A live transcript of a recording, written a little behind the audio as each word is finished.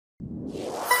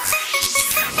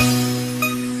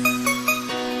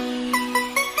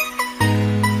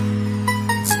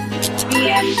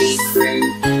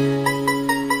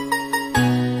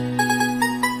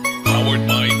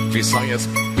Visayas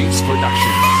Beats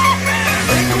Production.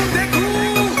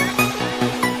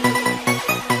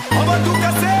 On va tout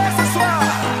casser ce soir.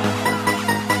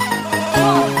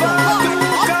 On va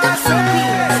tout casser.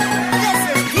 This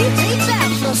is DJ Jack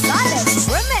from Silence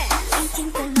Remix.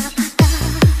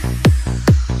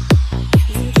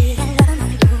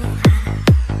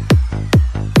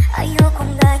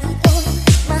 Ayokong ganito,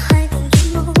 mahal tingin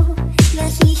mo,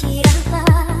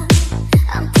 nahihirapan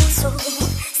ang puso,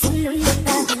 sinunod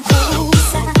natin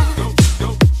pusa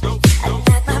at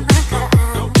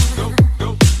napamakaan.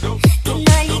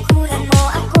 Tinalikuran mo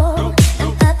ako,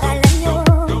 ang akala nyo,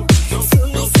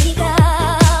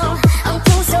 sumisigaw ang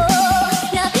puso.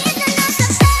 Labit na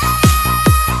nasasaktan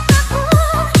ako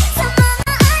sa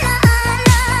mga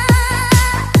alaala.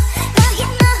 Kahit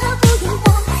mahabulin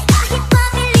mo, kahit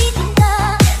papilitin ka,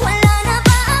 wala na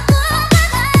ba ako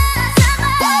makakasama?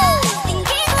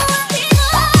 Tingin mo ang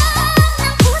tiwag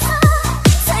ng puso,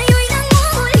 sa'yo'y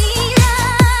nangungulila.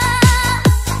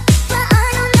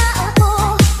 Paano na ako?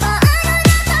 Paano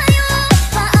na tayo?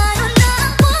 Paano na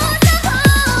ang puso kong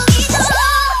ito?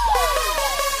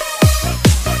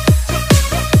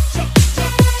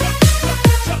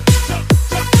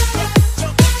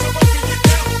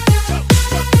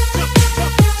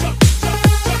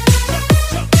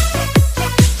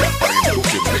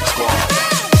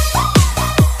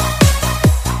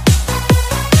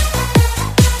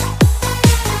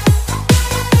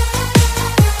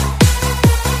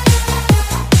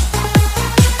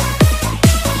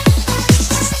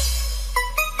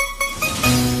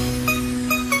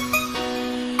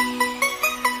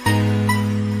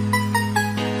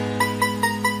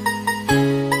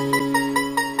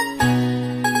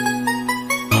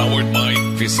 Powered by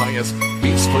Visayas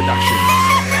Beats Production.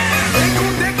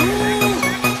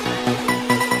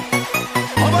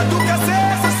 On va tout casser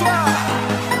ce soir.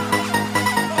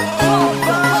 On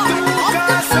va tout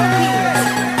casser.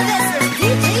 This is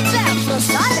DJ Jack from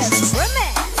Silence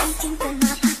Remix. Waiting ko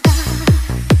mapaka,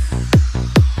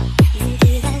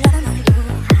 hindi alam ang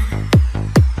luha.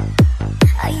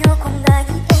 Ayokong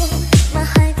ganito,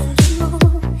 mahal tingin mo,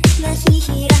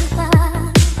 nahihirapan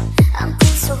ang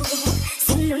puso,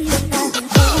 sinunod natin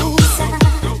pusa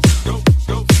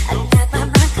at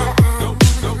napamakaan.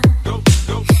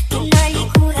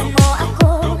 Tinalikuran mo ako,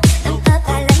 ang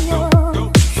akala nyo,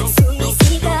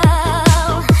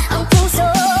 sumisigaw ang puso.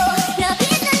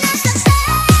 Labit na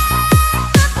nasasaktan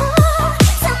ako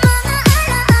sa mga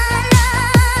alaala.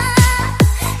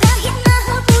 Kahit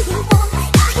mahabulin mo,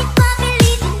 kahit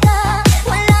papilitin ka,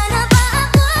 wala na ba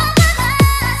ako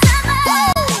makakasama?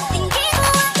 Tingin mo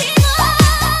ang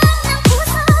tiwag ng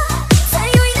puso,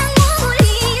 sa'yo'y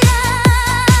nangungulila.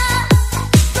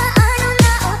 Paano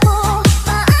na ako?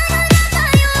 Paano na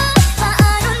tayo?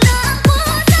 Paano na ang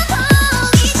puso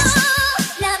kong ito?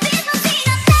 Labit mo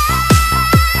sinasaktan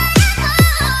ako,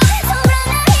 sobrang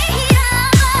nahihirapan.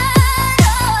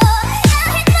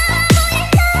 Kahit mahabulin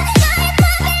ka, kahit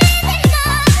papilitin ka,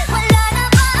 wala na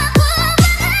ba ako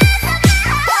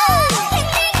makakasama?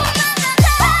 Hindi ko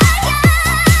makakaya,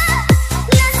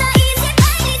 nasa isip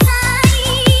ay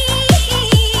lisanin.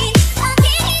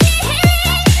 Aking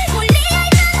hinihiling, muli ay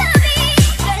tatabi,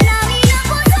 galawin ang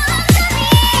puso ang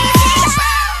sabihin.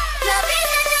 Labit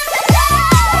na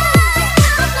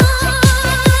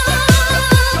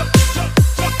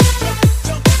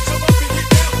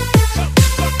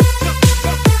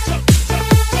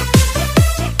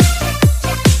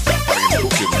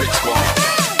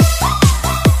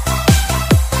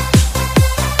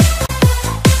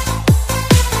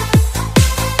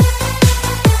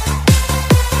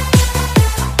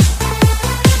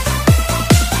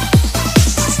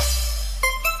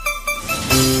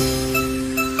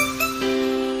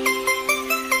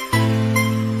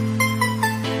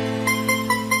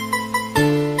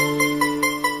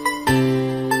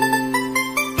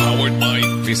Powered by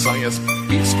Visayas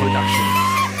Beats Production.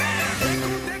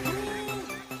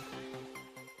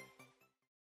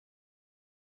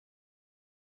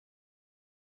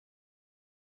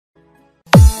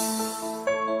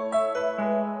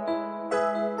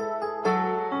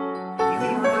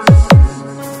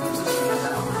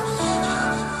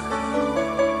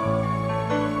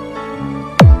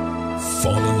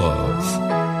 Fall in love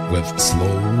with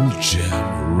Slow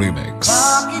Jam Remix.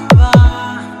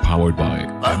 Powered by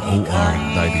MOR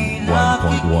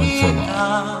 91.1 for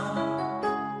Love.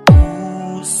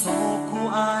 Puso ko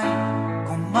ay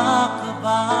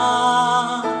kumakaba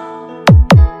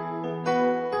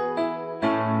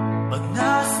pag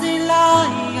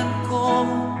nasilayan ko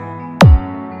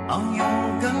ang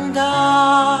iyong ganda.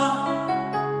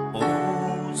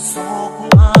 Puso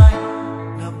ko ay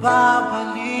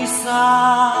nababalisa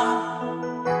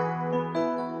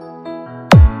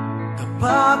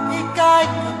Pag ika'y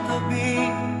katabi,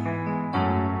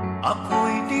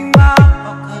 ako'y di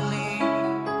mapakali.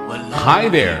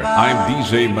 Hi there, I'm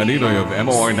DJ Maninoy of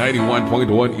MOR 91.1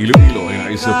 Iloilo and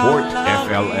I support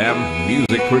FLM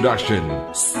Music Production.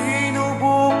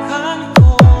 Sinubukan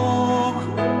ko,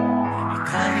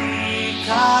 ika'y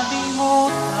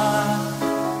kalimutan.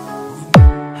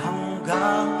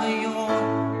 Hanggang ngayon,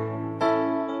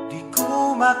 di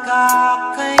ko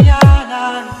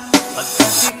makakayanan.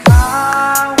 Pagkat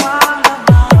ikaw ang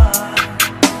laman.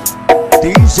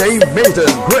 DJ Nathan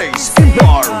Grace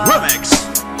Kimbar Remix.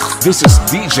 This is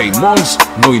DJ Mons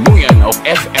Nuynuyan of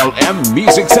FLM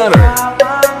Music Center.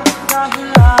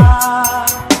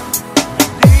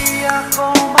 Di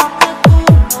ako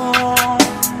makatulong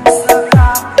sa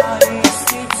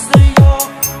kakaisip sa'yo.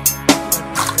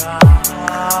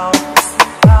 Ikaw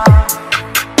sila,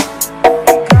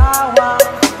 ikaw ang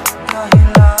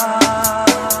dahilan.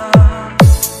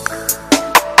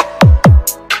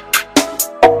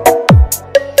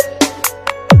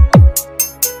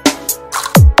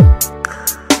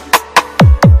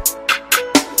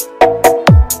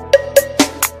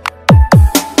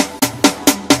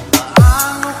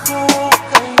 Paano ko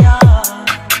kaya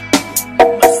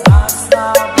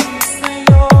masasabi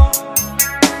sa'yo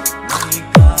na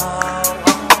ikaw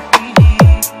ang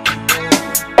pinipili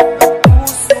ng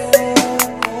puso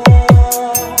ko?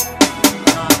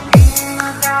 Aking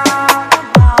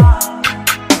nagdarama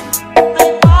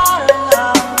ay para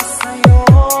lang sa'yo.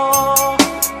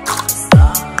 Basta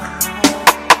ano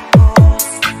ko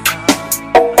sila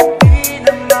at di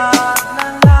naman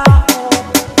nalao.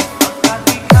 Pagkat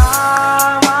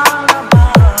ikaw ang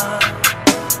laman,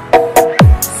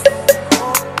 puso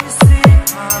ko't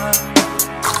isipan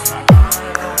sa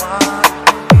araw at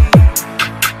gabi.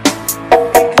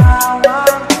 Ikaw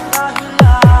ang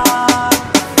dahilan,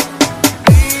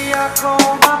 di ako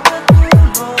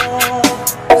makatulog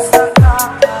sa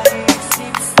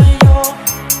kakaisip sa'yo.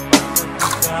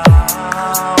 Pagkat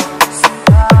ikaw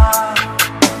sila,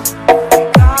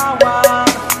 ikaw ang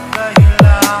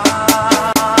dahilan.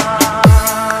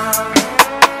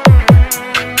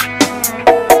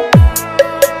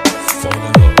 Fall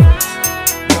in love with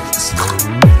Slow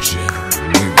Jam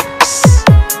Remix.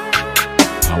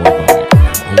 Powered by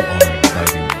MOR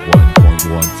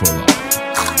 91.1 for love.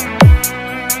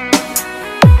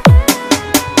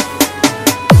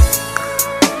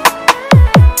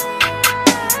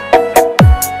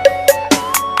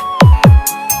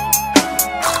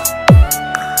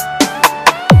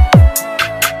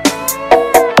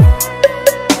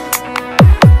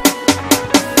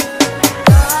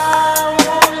 Ikaw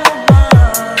ang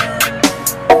laman,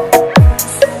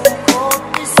 puso ko't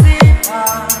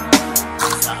isipan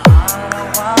sa araw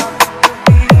at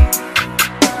gabi.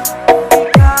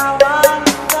 Ikaw ang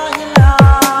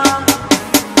dahilan,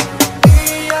 di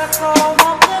ako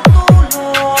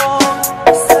makatulog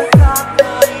sa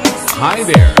kakaisip. Hi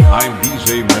there, I'm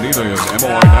DJ Maninoy of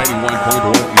MOR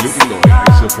 91.1 Iloilo and I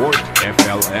support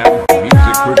FLM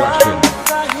Music Production.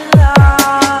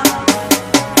 Dahilan,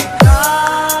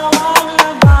 ikaw ang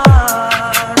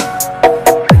laman,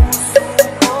 puso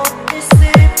ko't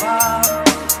isipan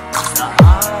sa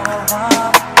araw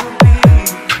at gabi.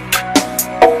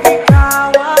 Ikaw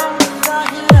ang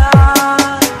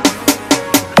dahilan,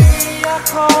 di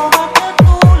ako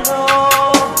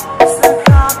makatulog sa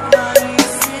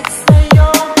kakaisip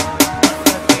sa'yo.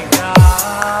 Pagkat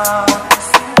ikaw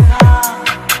sila,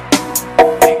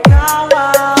 ikaw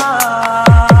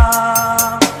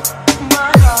ang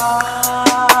mahal.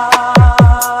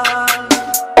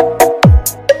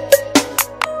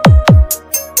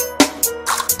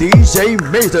 DJ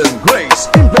Nathan Grace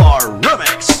Kimbar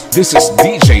Remix. This is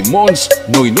DJ Mons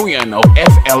Nuynuyan of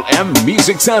FLM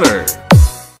Music Center.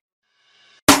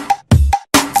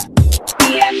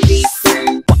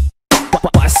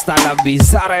 Basta la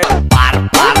bizarre Paro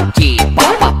paro chi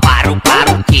Papa paro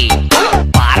paro chi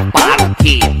Paro paro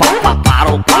chi Papa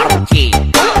paro paro chi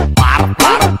Paro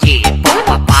paro chi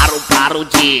Papa paro paro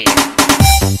chi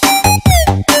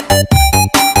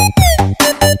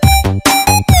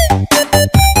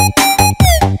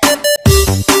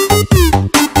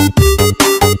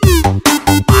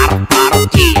Paro paro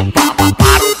chi Papa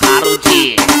paro paro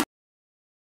chi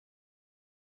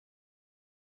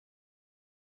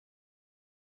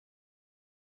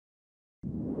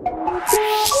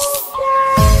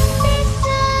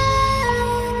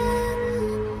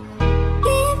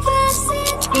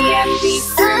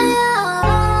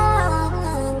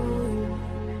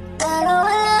Pero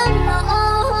walang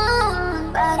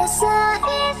noon para sa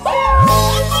iyo.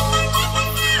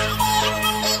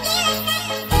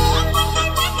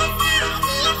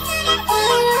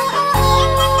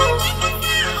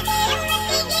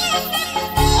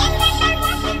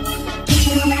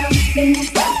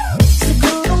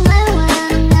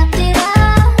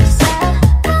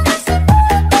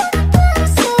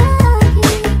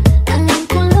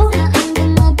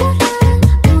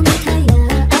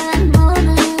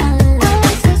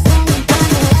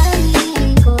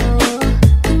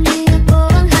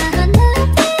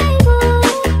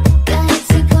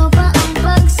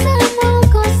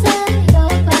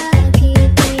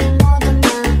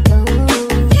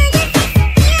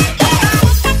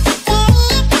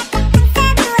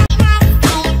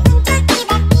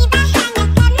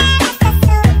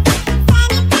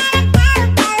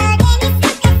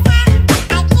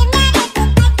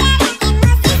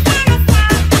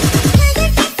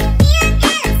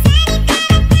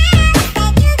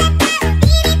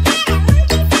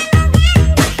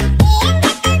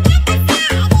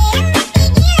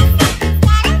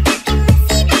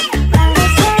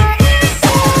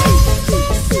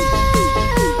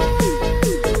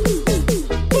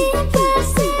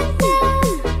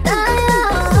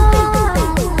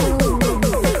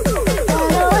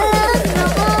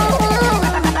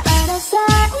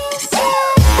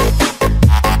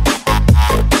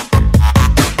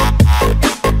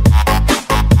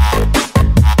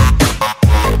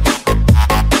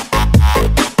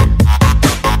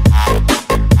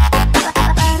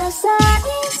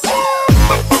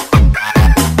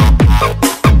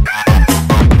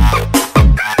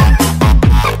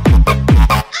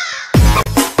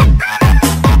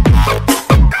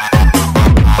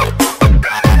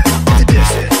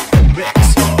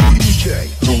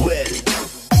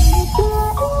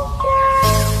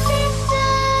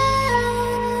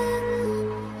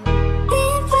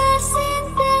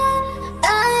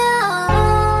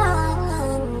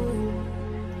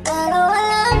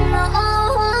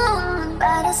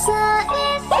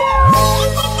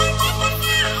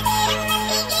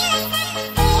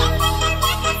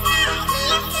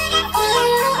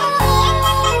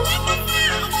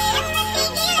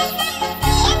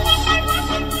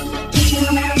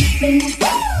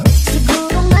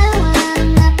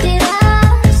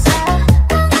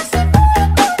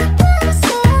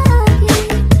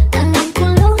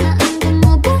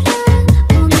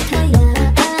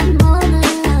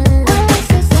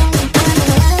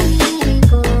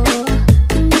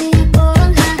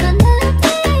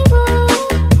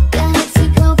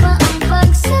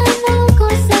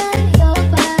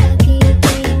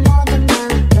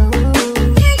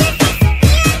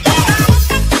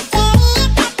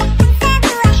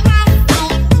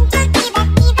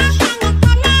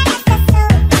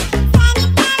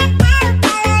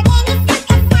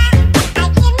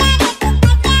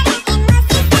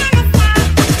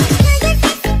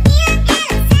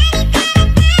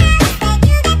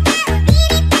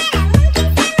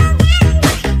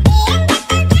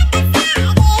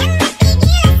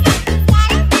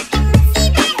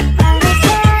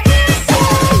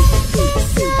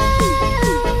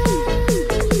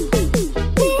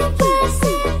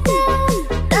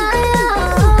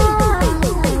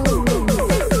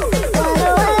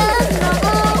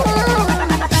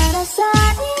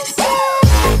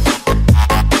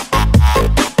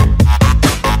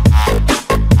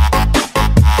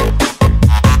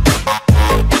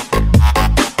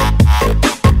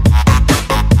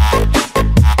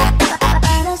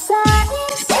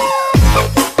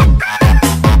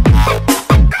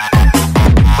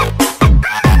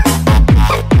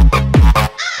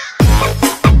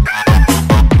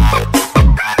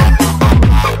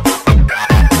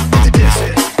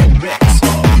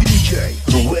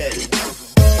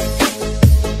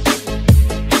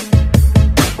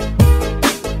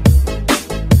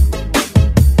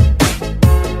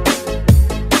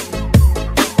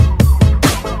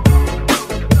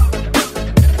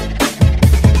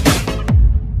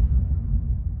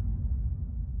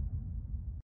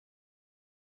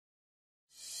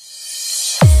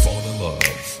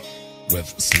 with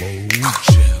Slow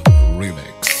Jam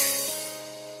Remix.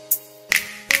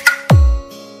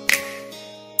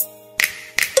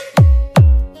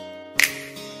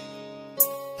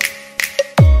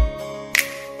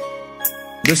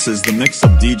 This is the mix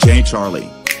of DJ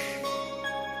Charlie.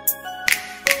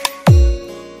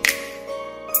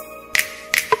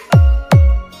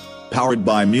 Powered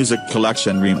by Music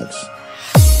Collection Remix.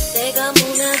 Teka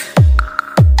muna,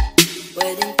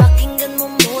 pwedeng pakinggan mo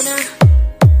muna.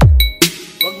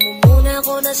 Wag mo muna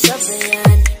ako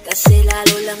nasabayan, kasi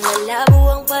lalo lang lalabo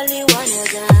ang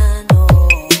paliwanagan.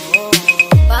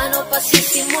 Paano pa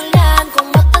sisimulan kung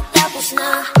matatapos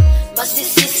na? Mas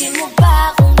disisi mo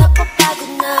ba kung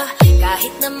napapagod na?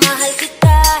 Kahit na mahal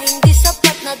kita, hindi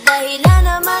sapat na dahilan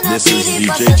na manatili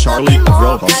pa sa tabi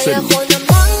mo. Kaya ko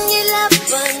namang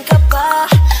ilaban ka pa,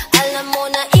 alam mo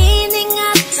na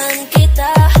iningatan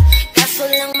kita, kaso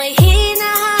lang may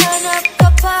hinahanap ka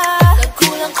pa.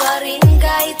 Nagkulang ka rin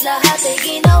kahit lahat ay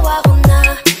ginawa ko na.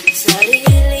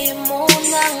 Sarili mo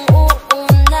nang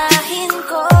uunahin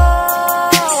ko.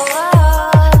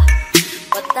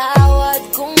 Patawad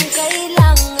kung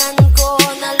kailangan ko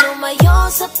na lumayo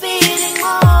sa piling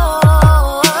mo.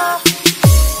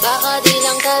 Baka di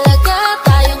lang talaga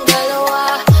tayong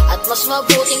dalawa, at mas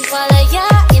mabuting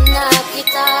palayain na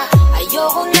kita.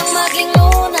 Ayoko nang maging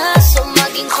lunas o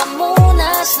maging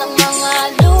pamunas ng mga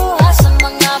luha sa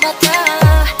mga mata.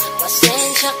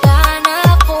 Pasensya ka na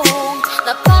kung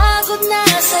napagod na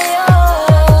sa'yo.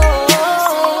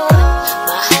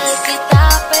 Mahal kita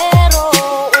pero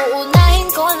uunahin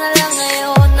ko na lang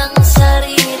ngayon ang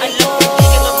sarili ko. Alam ko di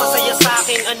ka na masaya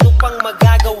sa'kin, ano pang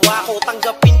magagawa ko?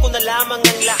 Tanggapin ko na lamang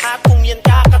ang lahat kung yan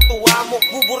kakatuwa mo.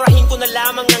 Buburahin ko na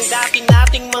lamang ang dati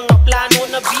nating mga plano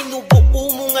na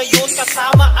binubuo mo ngayon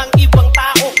kasama ang ibang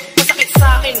tao. Masakit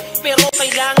sa'kin pero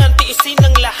kailangan tiisin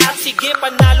ang lahat. Sige,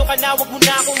 panalo ka na, wag mo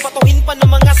na akong batuhin pa ng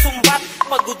mga sumbat.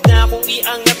 Pagod na akong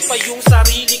iangat pa yung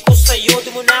sarili ko sa'yo. Di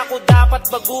mo na ako dapat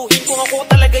baguhin kung ako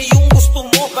talaga yung gusto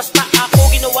mo. Basta ako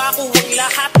ginawa ko ang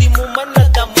lahat, di mo man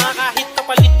nadama. Kahit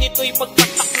kapalit nito'y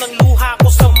pagpatak ng luha ko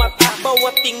sa mata.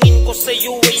 Bawat tingin ko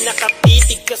sa'yo ay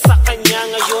nakatitig ka sa kanya.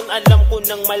 Ngayon alam ko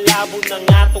nang malabo na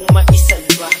nga tong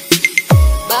maisalba.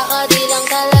 Baka di lang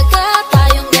talaga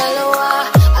tayong dalawa,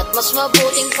 at mas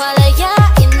mabuting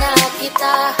palayain na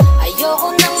kita.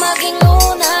 Ayoko nang maging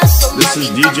lunas o This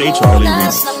is maging DJ Charlie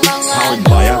pamunas Remix, ng mga powered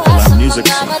by luha FLM sa Music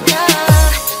mga Center. mata.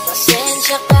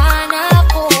 Pasensya ka na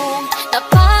kung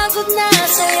napagod na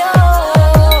sa'yo.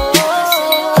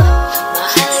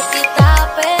 Mahal kita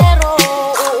pero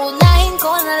uunahin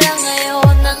ko na lang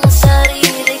ngayon ang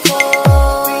sarili ko.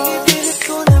 Pinipilit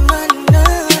ko naman na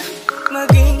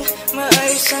maging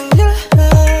maayos ang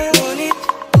lahat, ngunit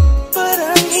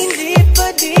parang hindi pa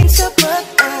din sapat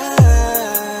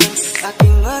ang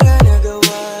aking mga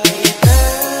nagawa.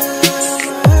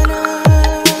 Tama na,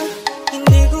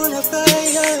 hindi ko na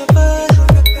kaya pa,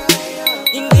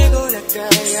 hindi ko na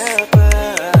kaya pa,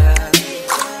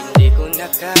 hindi ko na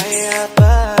kaya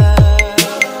pa.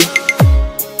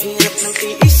 Hirap ng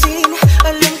tiisin,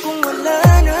 alam kong wala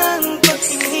nang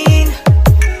pagtingin,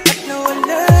 at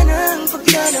nawala ng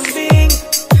paglalambing.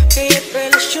 Kaya't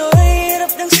relasyo'y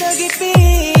hirap ng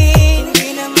sagipin. Hindi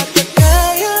na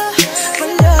matakaya,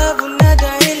 malabo na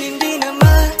dahil hindi na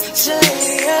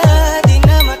masaya. Di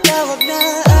na matawag na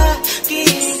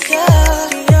akin ka,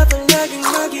 kaya palaging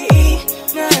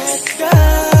mag-iingat ka.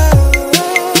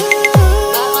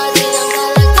 Baka di lang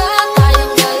talaga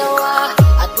tayong dalawa,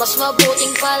 at mas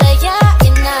mabuting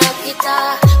palayain na kita.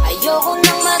 Ayoko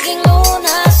nang maging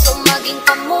lunas o maging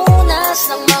pamunas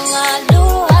ng mga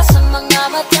luha sa mga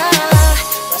mata.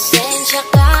 Pasensya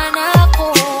ka na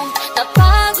kung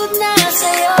napagod na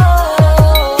sa'yo.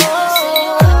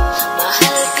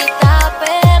 Mahal kita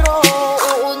pero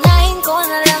uunahin ko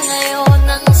na lang ngayon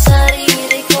ang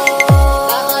sarili ko.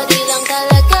 Baka di lang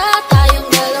talaga tayong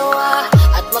dalawa,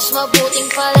 at mas mabuting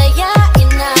palayain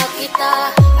na kita.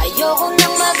 Ayoko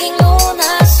nang maging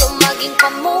lunas o maging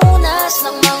pamunas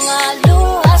ng mga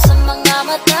luha sa mga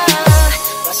mata.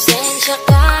 Pasensya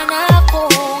ka na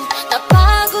kung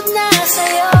napagod na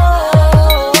sa'yo.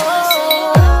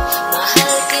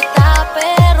 Mahal kita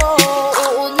pero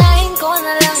uunahin ko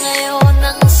na lang ngayon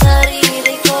ang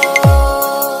sarili ko.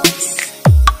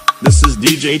 This is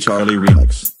DJ Charlie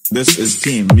Remix. This is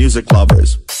Team Music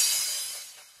Lovers.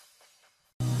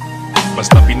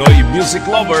 Basta Pinoy music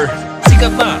lover,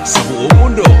 sikat na sa buong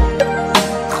mundo.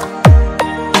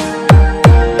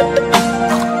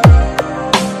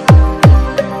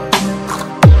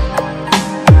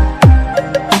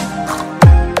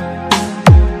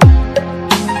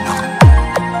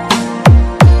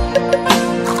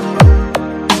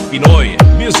 Pinoy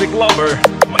music lover, sure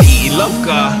mai-love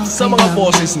ka sa mga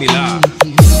boses nila.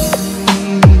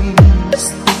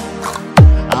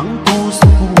 Ang puso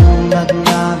kong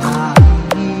naglalais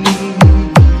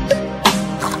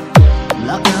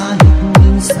na kahit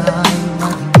minsan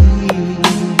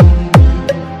madilim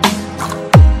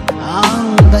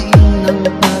ang daing ng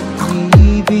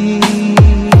pag-ibig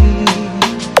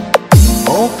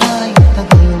o kahit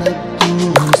tagal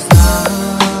nagtusan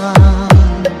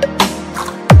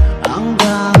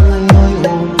hanggang ngayon'y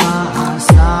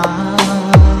umaasa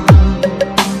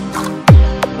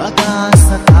baka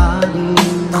sakaling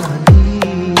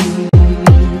mahalin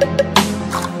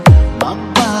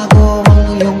magbago ang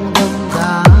iyong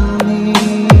damdamin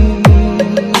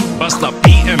Basta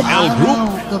PML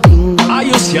Group,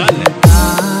 ayos yan.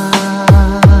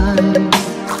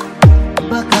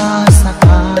 baka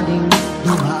sakaling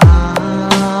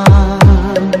dumaan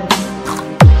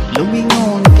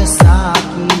lumingon ka sa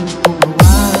aking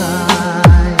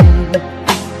tuway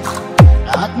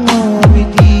at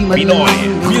ngumiti man Pinoy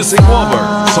lang Music Lover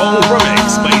Song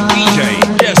Remix by DJ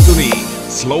Destiny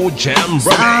Slow Jam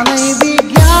sana'y Remix.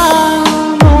 bigyan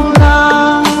mo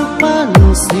ng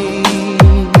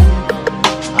pansin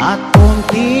at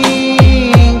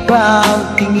kunting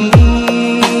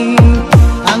pagtingin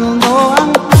ano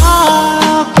ang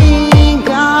aking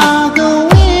gagawin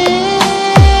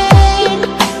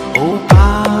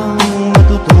upang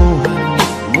matutuhan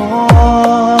mo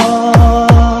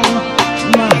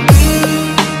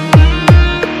mahalin.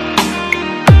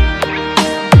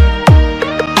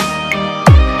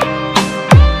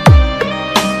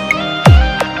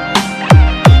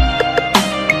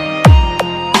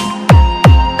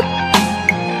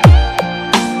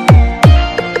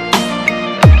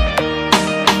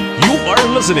 You are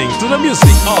listening to the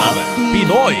music of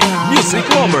Pinoy Music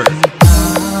Lover.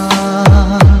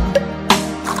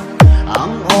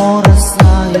 Ang oras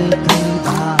ay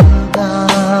kailaga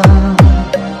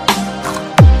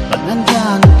pag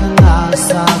nandyan ka nga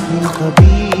sa aking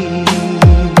tabi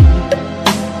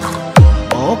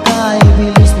o kay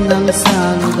bilis ng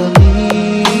sandali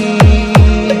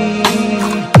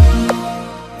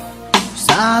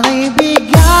sana'y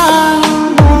bigyan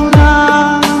mo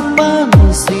ng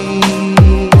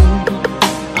pansin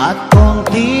at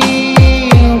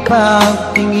konting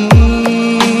pagtingin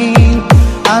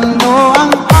ano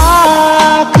ang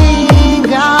aking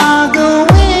gagawin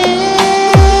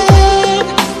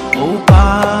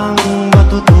upang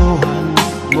matutuhan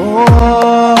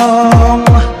mong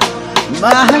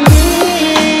mahalin.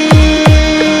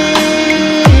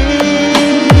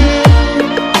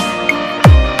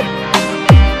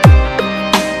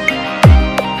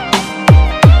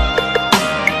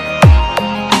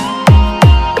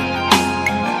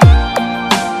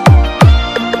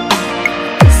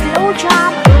 Slow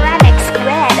Jam Remix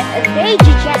with DJ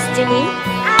Destiny.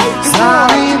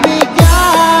 Sana'y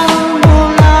bigyan mo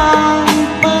ng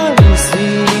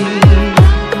pansin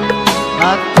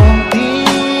at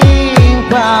konting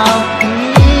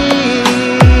pagtingin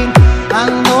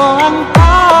ano ang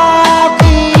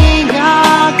aking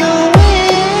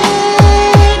gagawin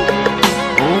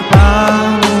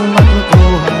upang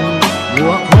matutuhan mo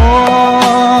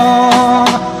akong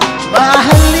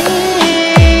mahalin.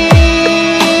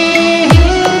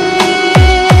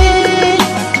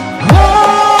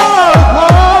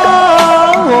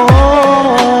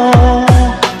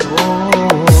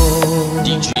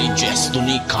 DJ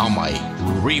Destiny Kamay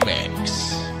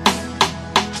Remix.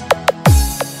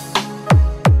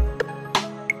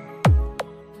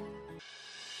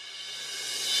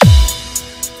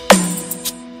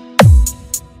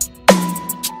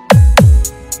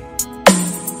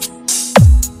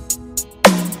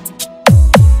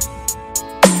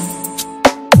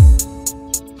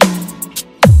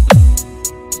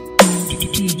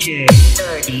 DJ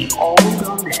 30 all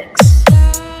the mix.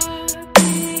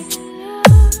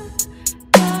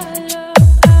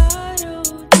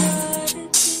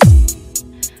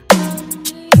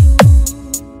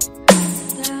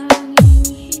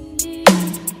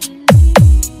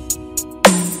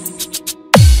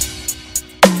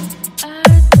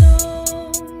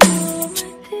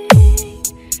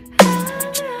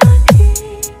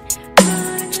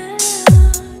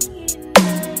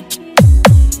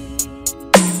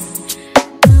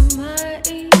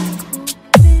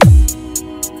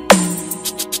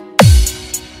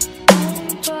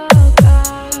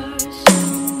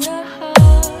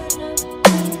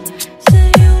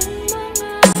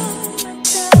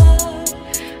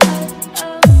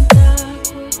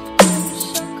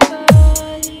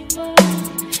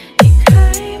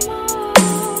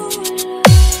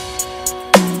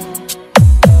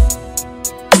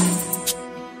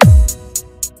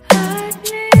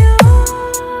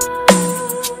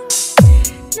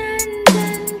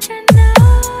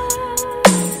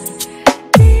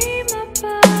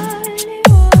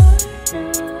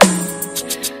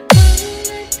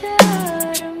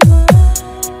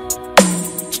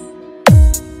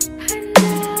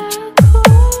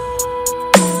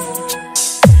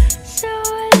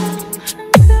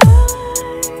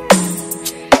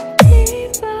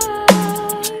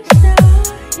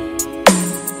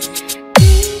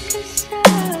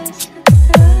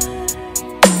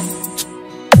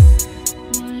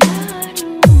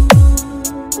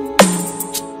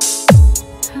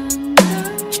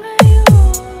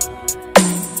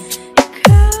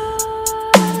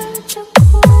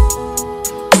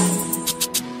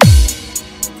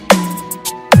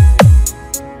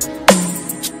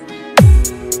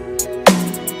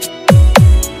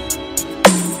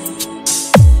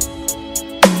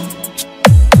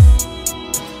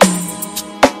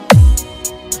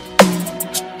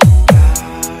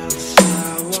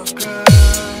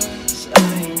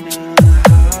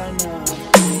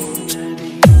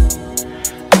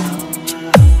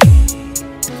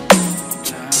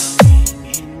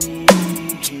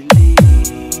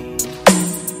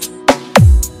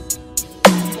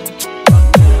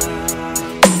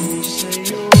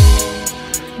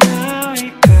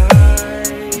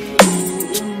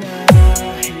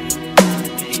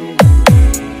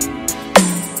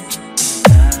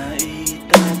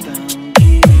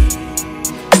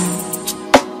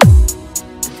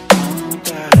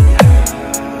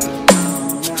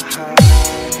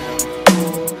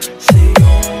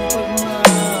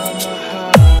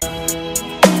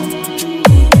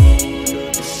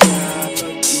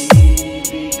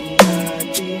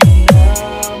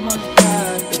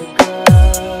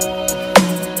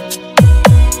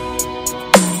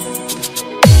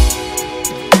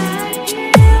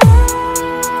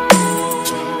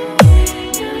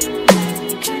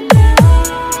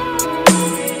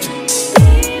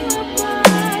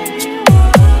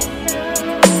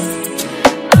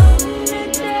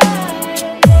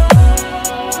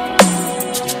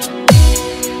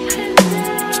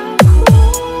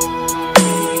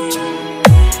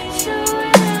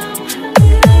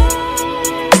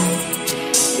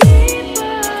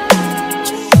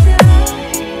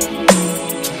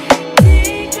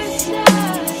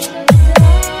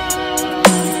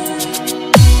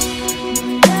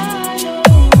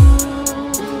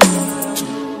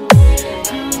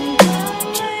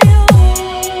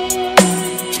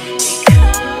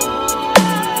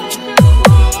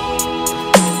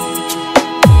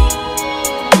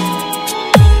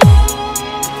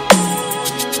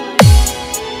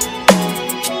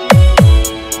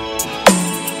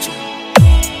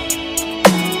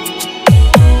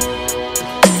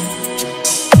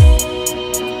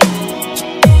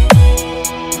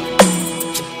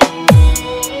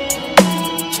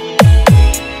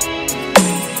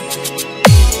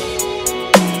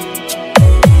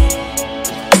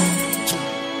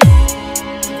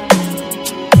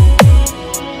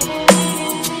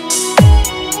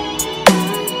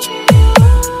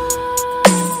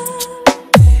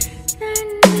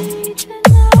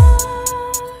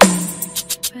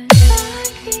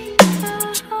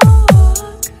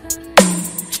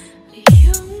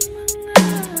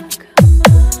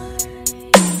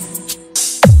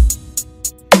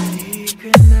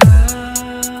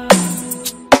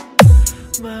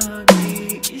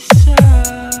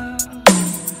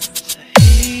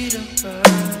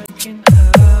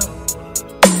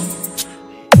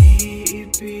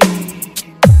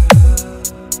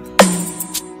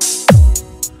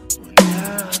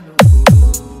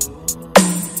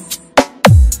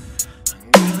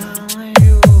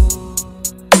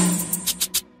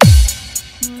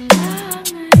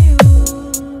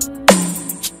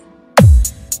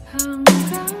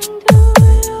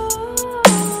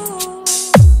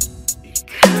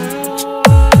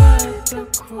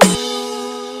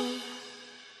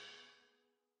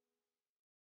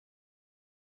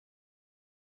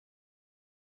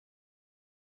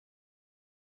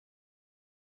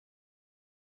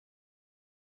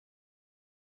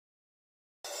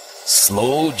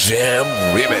 Slow Jam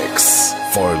Remix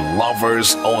for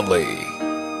lovers only.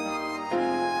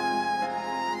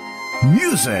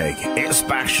 Music is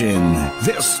passion.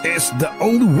 This is the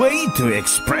only way to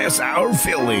express our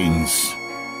feelings.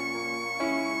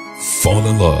 Fall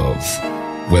in love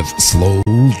with Slow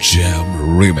Jam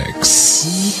Remix.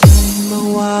 Di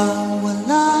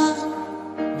mawawala,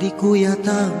 di ko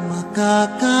yata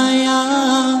makakaya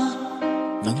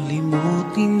nang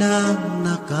limutin ang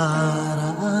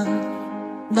nakaraan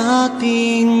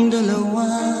nating dalawa.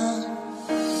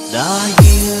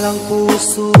 Dahil ang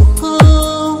puso ko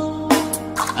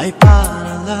ay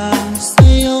para lang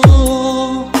sa'yo,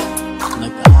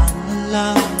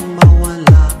 nag-aalalang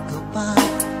mawala ka pa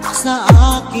sa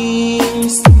aking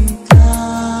sinta.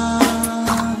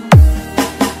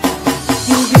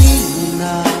 Hindi mo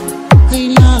na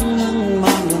kailangang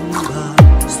mangamba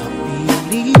sa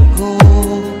piling ko,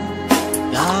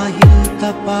 dahil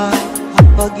tapat ang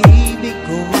pag-ibig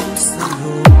ko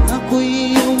sa'yo.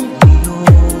 Ako'y iyong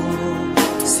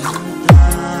sinta.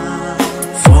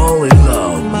 Fall in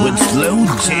love with Slow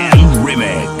Jam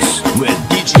Remix with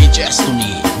DJ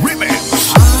Destiny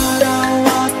Remix. Araw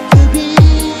at gabi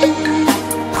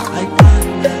ay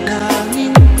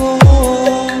panalangin ko,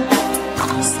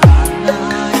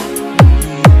 sana'y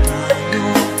hindi tayo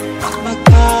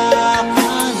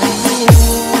magkakalayo.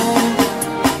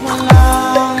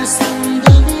 Walang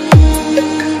sandali,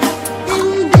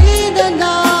 hindi na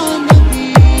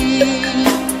nanabig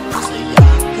sa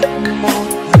yakap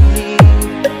mo't halik,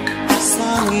 sa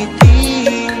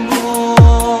ngiti mo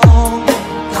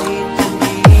kay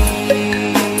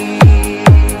tamis.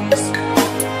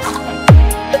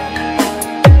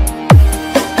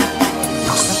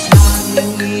 Sa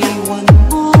planong iwan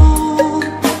mo,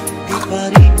 di pa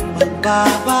rin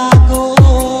magbabago.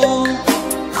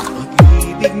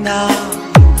 Pag-ibig na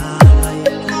pinalay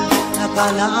ko,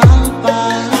 nakalaang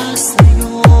para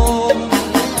sa'yo.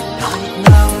 Kahit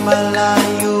na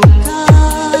malayo ka,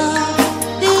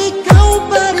 ikaw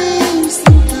pa rin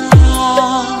sinta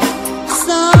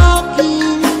sa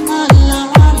aking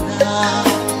alaala,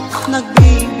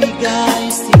 nagbibigay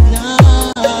sigla.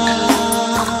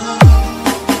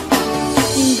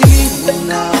 Hindi mo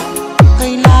na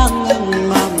kailangang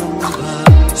mangamba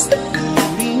sa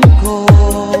piling ko,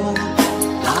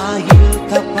 dahil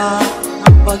tapat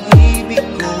ang pag-ibig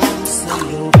ko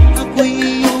sa'yo.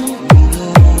 Ako'y iyong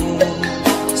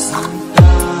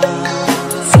sinta.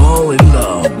 Fall in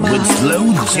love with Slow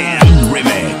Jam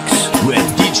Remix with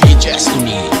DJ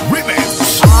Destiny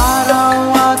Remix.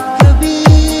 Araw at gabi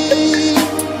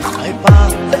ay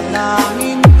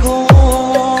panalangin ko,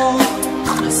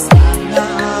 na sana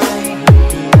ay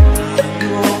hindi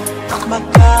tayo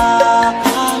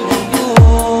magkakalayo.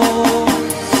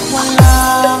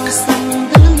 Walang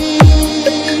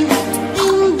sandaling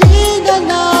hindi na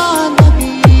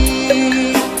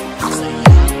nanabig sa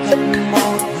yakap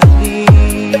mo't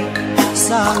halik,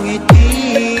 sa ngiti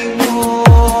mo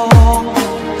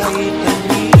kay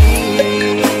tamis.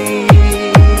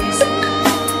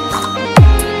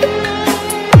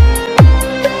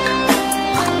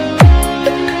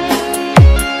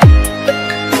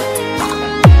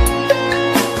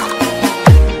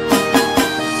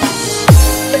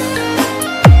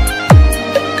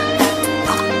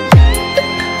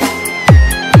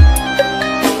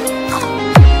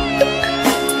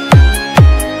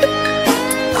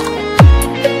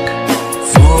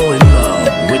 Fall in love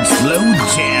with Slow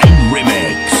Jam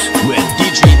Remix with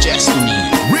DJ Destiny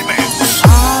Remix.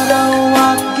 Araw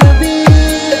at gabi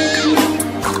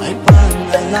ay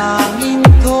panalangin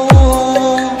ko,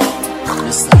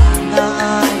 na sana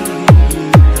ay hindi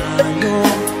tayo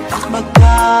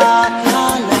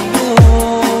magkakalayo.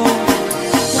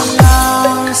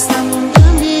 Walang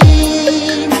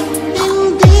sandaling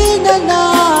hindi na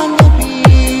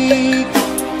nanabig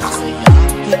sa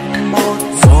yakap mo't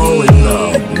Fall in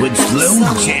love with Slow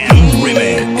Jam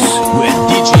Remix with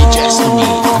DJ Destiny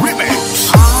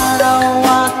Remix. Araw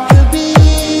at gabi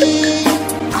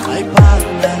ay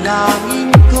panalangin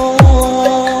ko,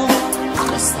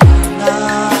 na sana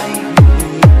ay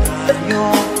hindi tayo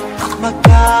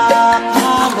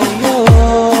magkakalayo.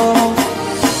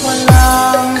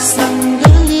 Walang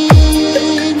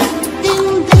sandaling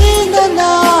hindi na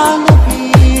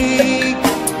nanabig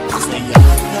sa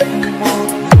yakap mo't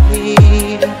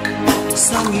halik,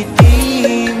 sa ngiti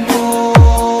mo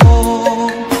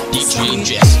DJ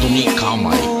Destiny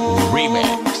Kamay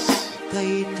Remix.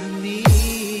 kay tamis.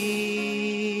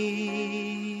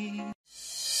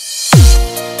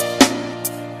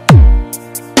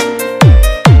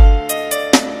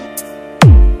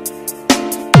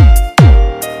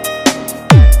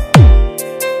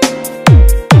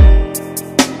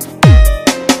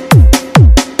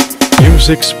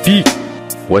 music speak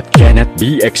what cannot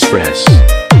be expressed,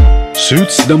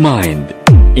 soothes the mind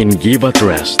and give at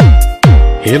rest,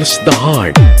 heals the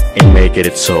heart and make it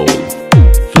its soul,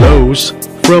 flows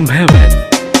from heaven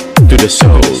to the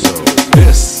soul.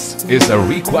 This is a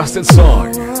requested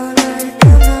song.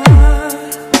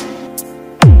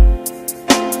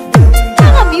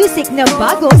 Mga music na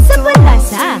bago sa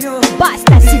banasa.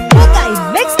 Basta si Bugay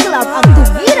Mix Club ang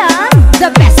tumira.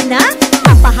 The best na,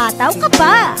 mapahataw ka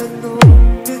pa.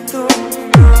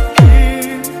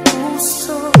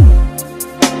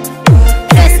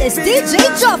 This is DJ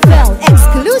Joffel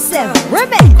exclusive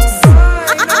remix.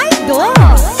 Idol.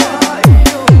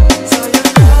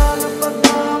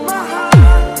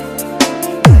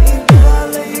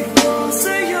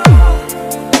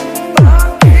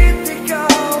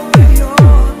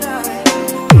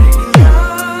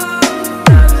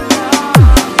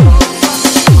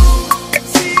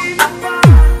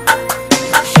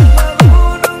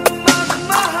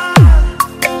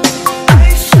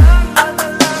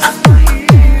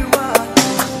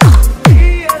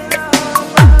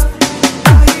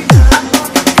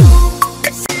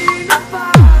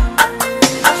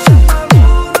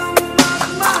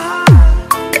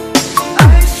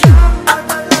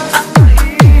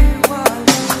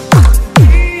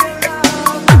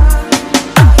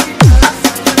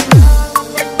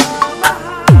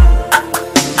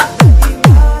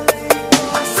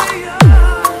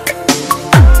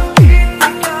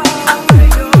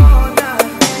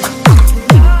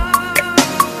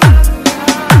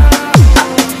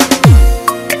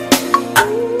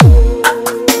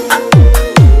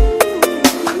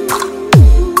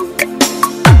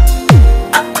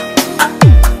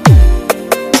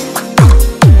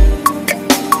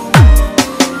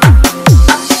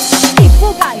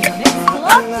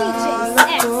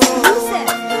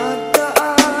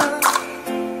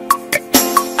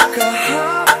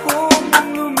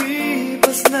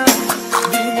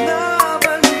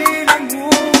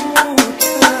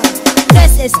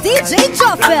 This is DJ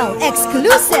Joffel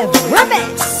exclusive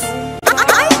remix.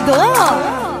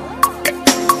 Idol.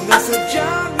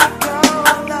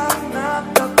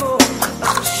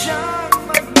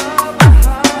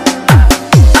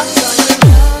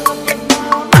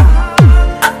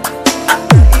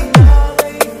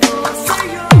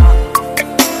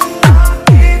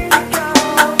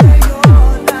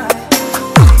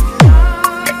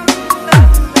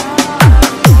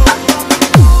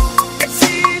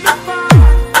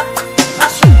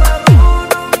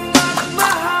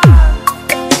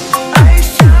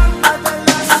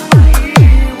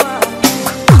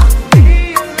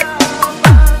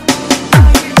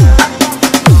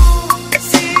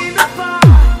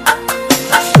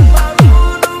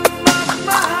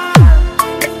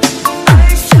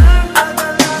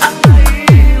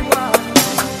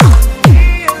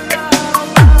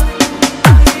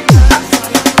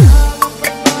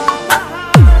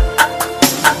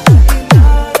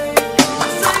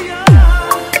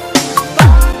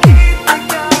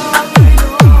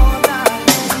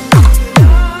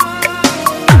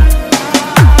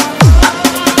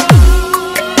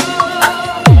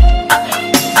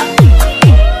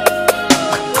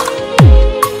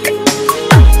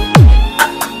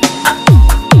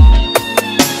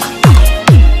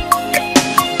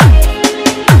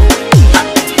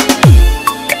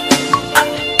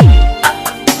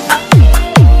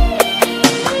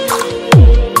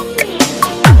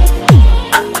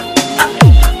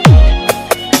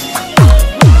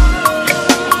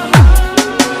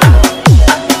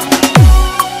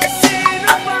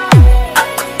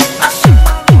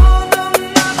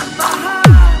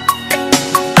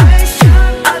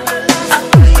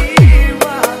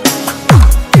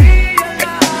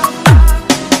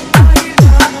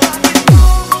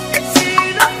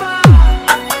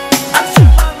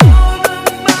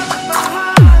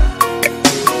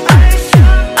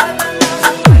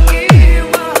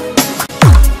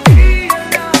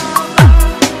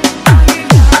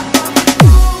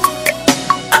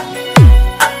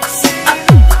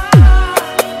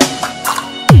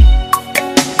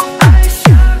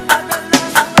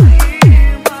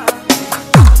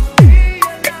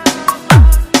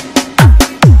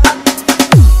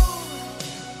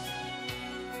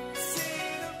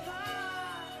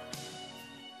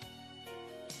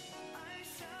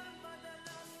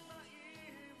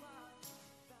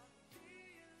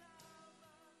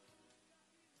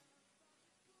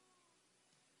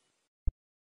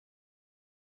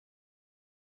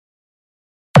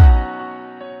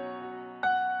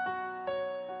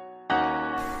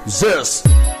 This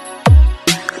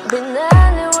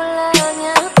Binaliwala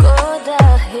niya ako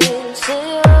dahil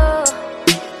sa'yo.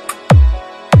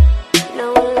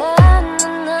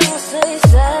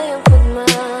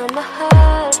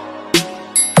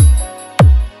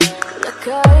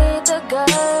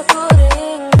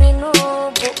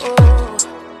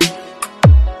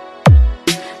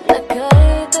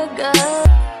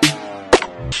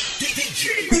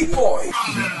 Fall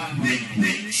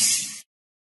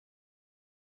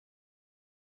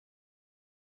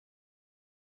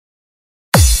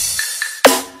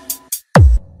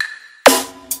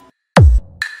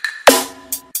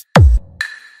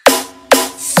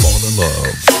in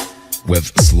love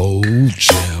with Slow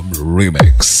Jam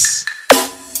Remix.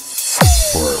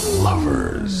 For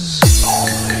lovers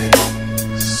only.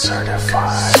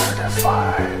 Certified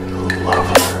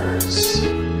lovers.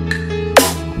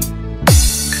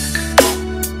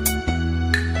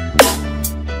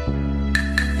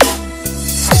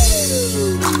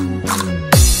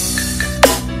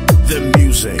 The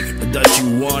music that you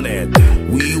wanted,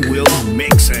 we will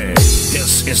mix it.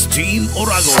 This is Team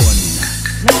Oragon.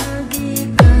 Lagi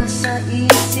ka sa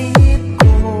isip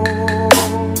ko,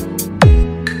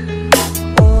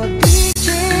 o DJ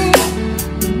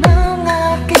ng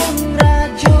aking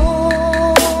radyo.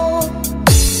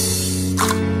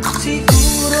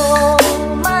 Siguro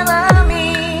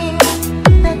maraming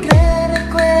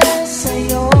nagre-request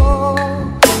sa'yo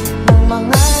ng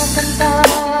mga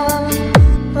kantang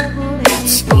paborito.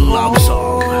 It's a love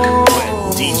song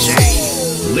with DJ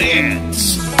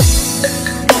Let's.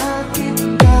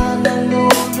 Bakit ka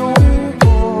nalulungkot?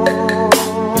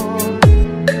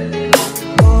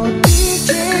 O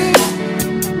DJ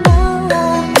ng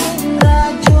aking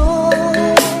radyo.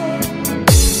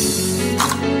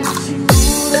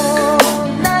 Siguro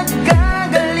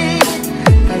nagkagalit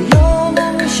kayo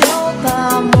ng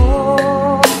syota mo.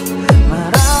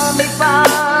 Marami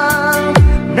pang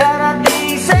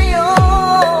darating sa'yo.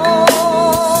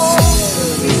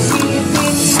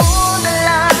 Isipin mo na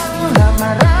lang na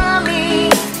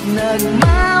maraming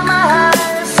nagmamahal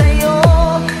sa'yo.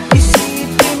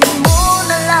 Isipin mo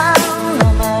na lang na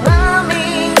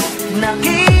maraming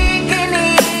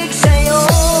nakikinig sa'yo.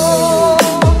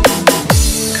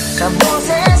 Sa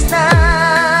boses na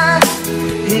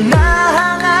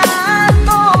hinahangat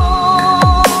ko,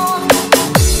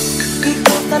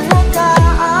 ikaw talaga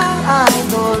ang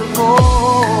idol ko.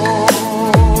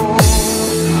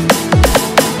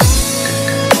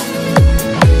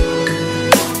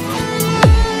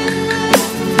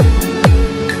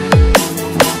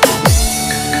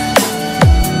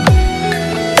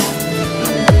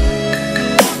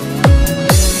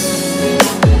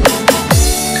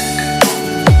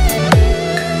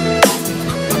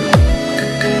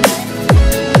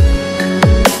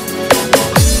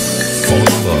 Fall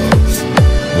in love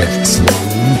with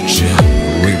Slow Jam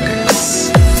Remix.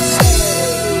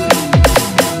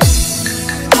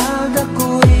 Pag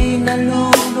ako'y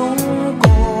nalulungkot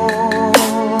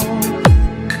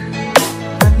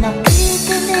at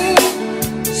nakikinig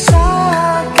sa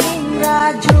aking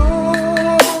radyo,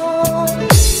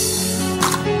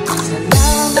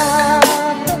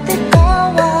 salamat at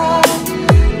ikaw ang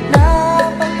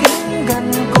napakinggan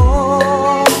ko.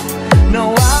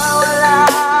 Nawawala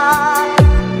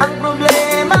ang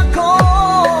problema ko.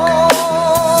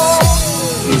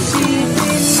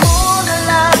 Isipin mo na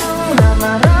lang na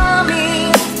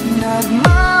maraming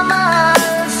nagmamahal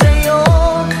sa'yo.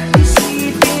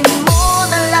 Isipin mo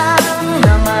na lang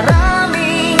na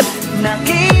maraming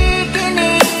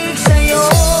nakikinig sa'yo.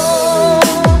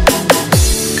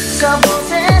 Sa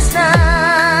boses na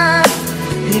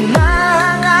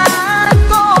hinahangat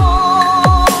ko,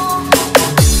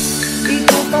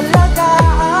 ikaw talaga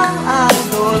ang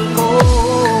idol ko.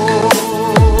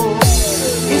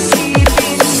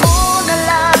 Isipin mo na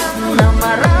lang na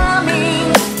maraming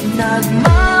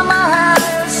nagmamahal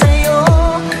sa'yo.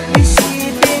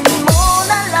 Isipin mo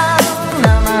na lang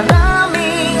na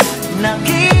maraming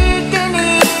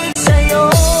nakikinig sa'yo.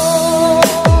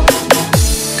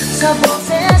 Sa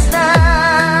boses na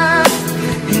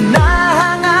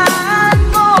hinahangat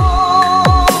ko,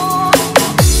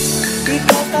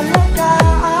 ikaw talaga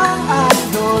ang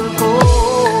idol ko.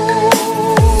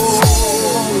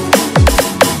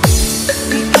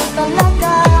 Ikaw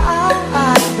talaga ang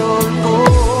idol ko.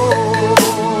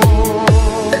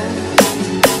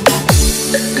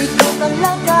 Ikaw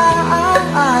talaga ang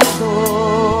idol ko.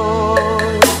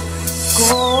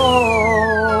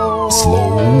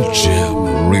 Slow Jam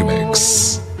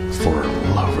Remix. For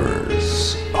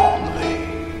lovers only.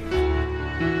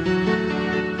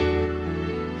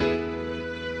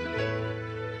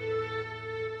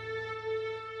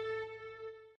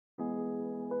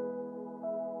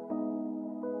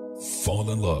 Fall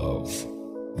in love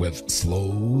with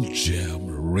Slow Jam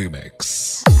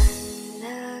Remix.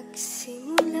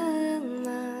 Nagsimulang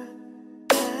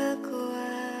magbago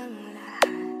ang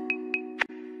lahat.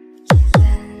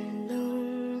 Kailan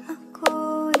nung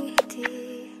ako'y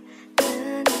di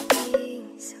na naging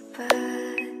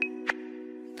sapat.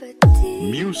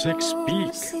 Pati music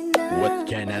speak what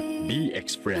cannot be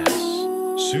expressed,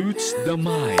 soothes the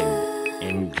mind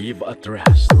and give at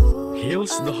rest, heals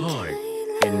the heart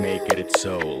and make it its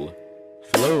soul,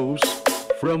 flows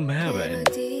from heaven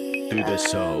to the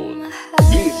soul.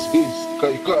 This is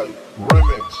Kai Kai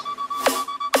REMIX.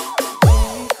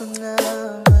 Di ko na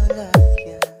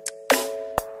malagyan,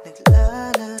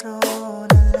 naglalaro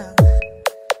na lang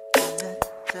ulit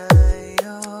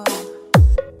tayo.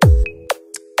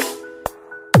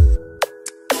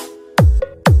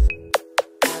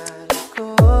 Kala ko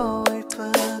ay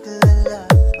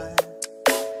paglalaban,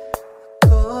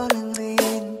 ako lang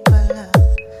rin pala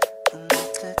ang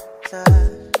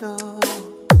natatalo.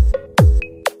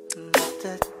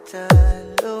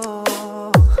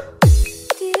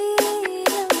 Di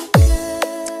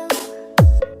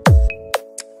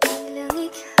lang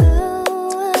ikaw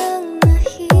ang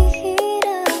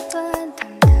nahihirapan.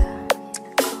 Damdamin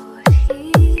ko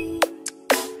rin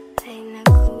ay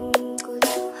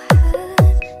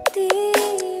naguguluhan. Di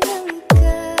lang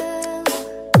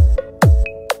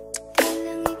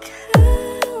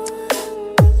ikaw ang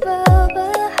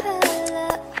nababahala.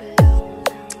 Kulong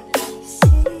ng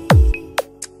isip,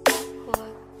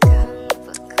 huwag kang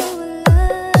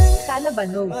pagkawalan.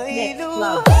 Kalabanog, May next luha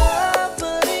love.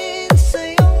 pa rin sa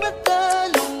iyong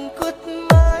mata, lungkot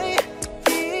may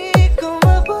di ko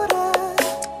mabura.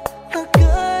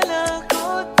 Akala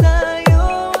ko tayo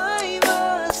ay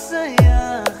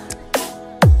masaya,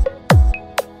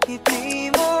 ngiti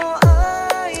mo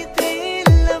ay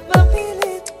tila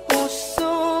papilit,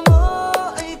 puso mo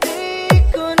ay di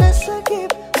ko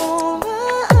nasagip.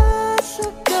 Umaasa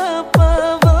ka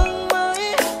pa bang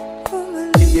may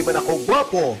bumalik? Hindi man ako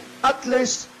gwapo, at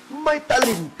least may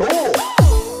talento.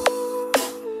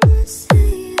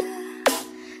 Masaya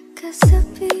ka sa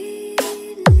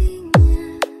piling niya,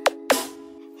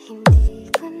 hindi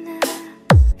ko na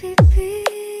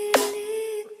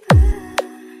pipilit pa.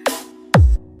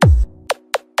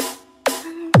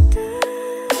 Ang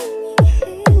tanging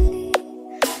hiling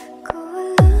ko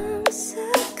lang sa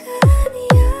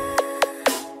kanya,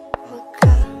 huwag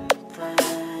kang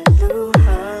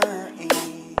Paluhain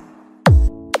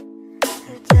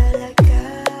at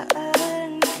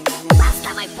alagaan kanya. Basta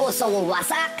may pusong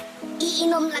wasak,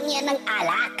 iinom lang yan ng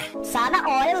alak. Sana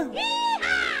all.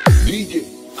 DJ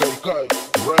Kai Kai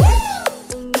REMIX.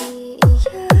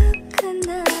 Umiiyak ka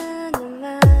na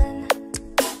naman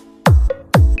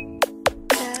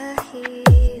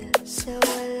dahil sa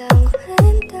walang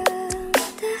kwentang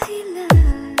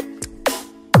dahilan.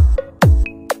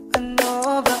 Ano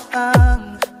ba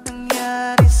ang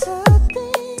nangyari sa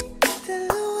ating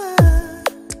dalawa?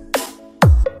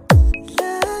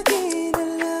 Lagi na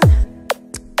lang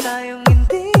tayong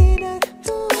hindi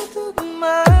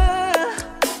nagtutugma.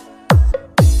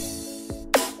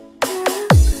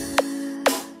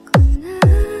 Nabago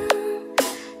ng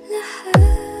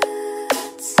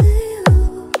lahat sa'yo.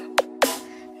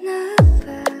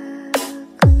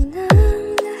 Nabago ng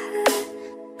lahat,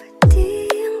 pati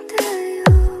ang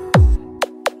tayo.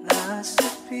 Nasa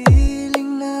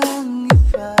piling ng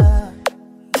iba,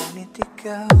 ngunit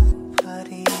ikaw pa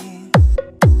rin.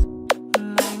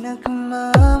 May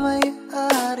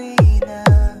nagmamayari na,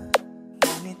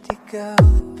 ngunit ikaw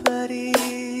pa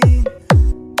rin.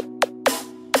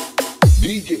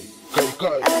 DJ Kai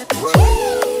Kai At REMIX.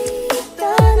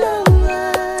 kita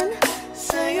naman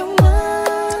sa iyong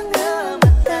mga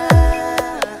mata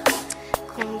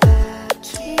kung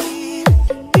bakit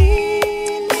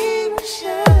pinili mo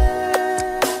siya.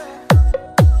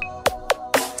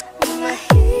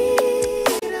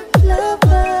 Mahirap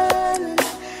labanan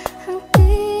ang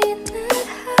tinadhana.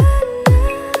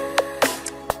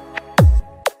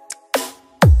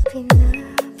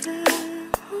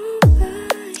 Pinabaho ba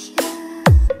yan?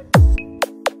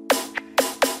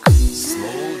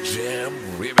 Slow Jam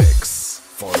Remix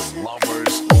for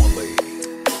lovers only.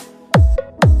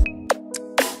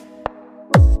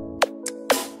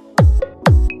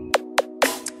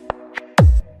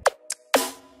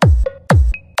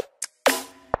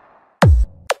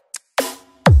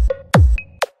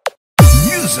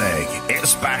 Music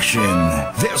is passion.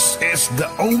 This is the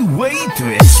only way to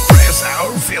express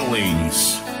our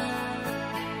feelings.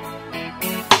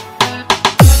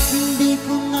 Hindi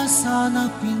ko nga sana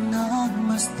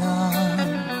pinagmasdan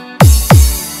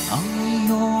ang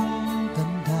iyong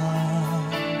ganda,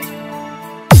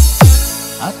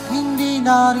 at hindi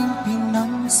na rin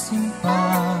pinangsimpa.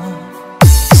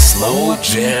 Slow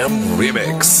Jam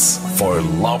Remix for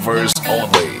lovers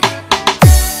only.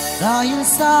 Dahil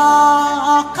sa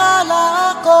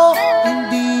akala ko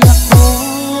hindi ako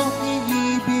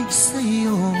iibig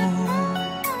sa'yo,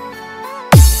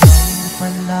 dahil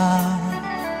pala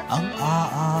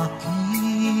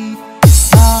aakit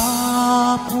sa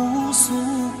puso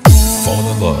ko. Fall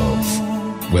in love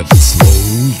with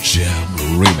Slow Jam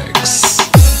Remix.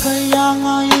 Kaya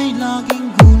nga'y laging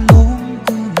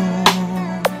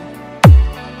gulong-gulong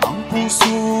ang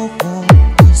puso ko't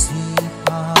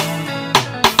isipan.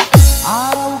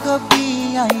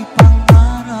 Araw-gabi ay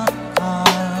pangarap ka,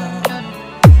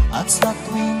 at sa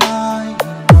tuwing ay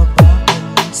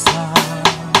nababalisa.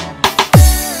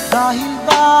 Dahil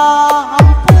ba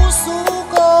ang puso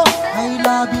ko ay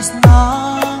labis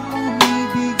na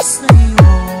umibig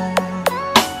sa'yo,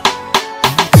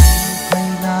 hindi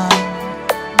kailan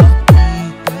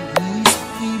magtitiis,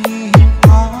 piliin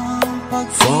ang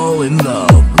pag-ibig. Fall in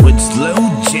love with Slow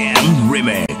Jam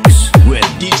Remix with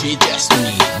DJ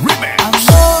Destiny Remix.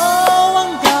 Ano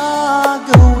ang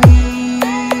gagawin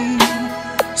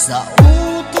sa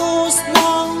utos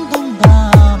ng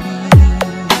damdamin?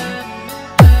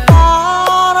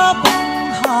 Para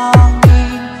bang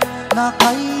hangin na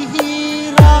kay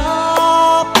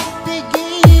hirap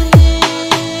pigilin?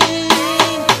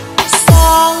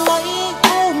 Sana'y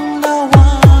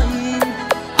unawain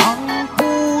ang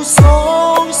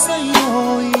pusong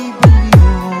sa'yo'y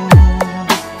baliw.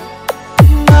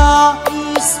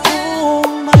 Nais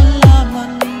kong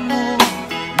malaman mo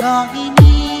na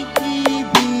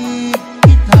iniibig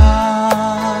kita.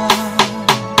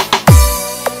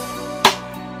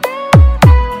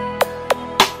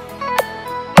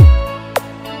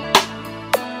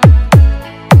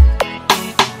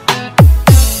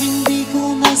 Hindi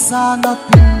ko na sana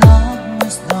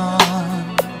pinagmasdan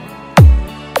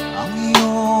ang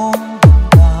iyong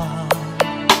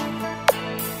damdamin,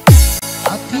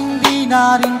 at hindi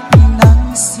na rin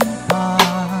pinansin pa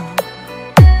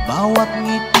bawat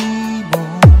ngiti mo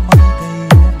may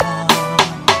gayuman.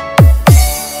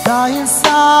 Dahil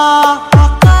sa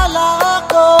akala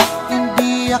ko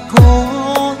hindi ako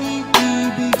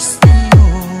iibig sa'yo,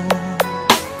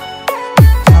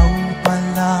 ikaw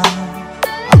pala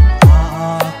ang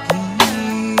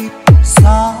aakit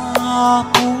sa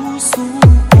puso ko.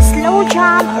 Slow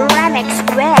Jam Remix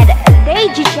with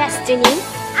DJ Destiny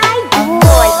Idol.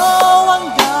 Ano ang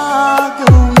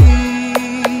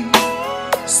gagawin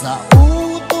sa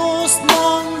utos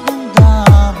ng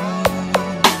damdamin?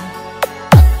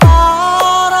 At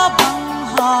para bang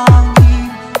hangin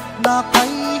na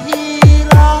kay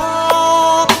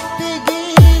hirap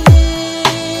pigilin?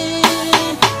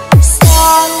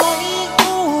 Sana'y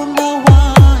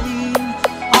unawain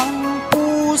ang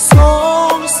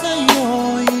pusong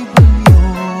sa'yo'y baliw.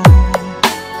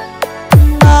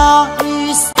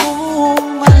 Nais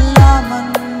kong malaman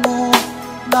mo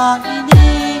na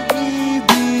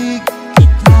iniibig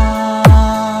kita.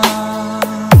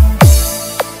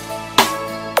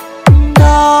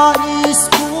 Nais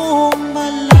kong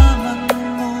malaman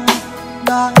mo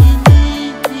na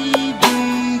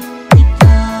iniibig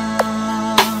kita.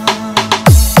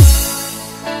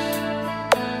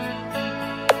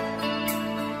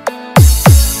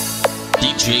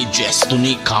 DJ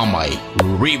Destiny Kamay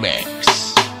Remix.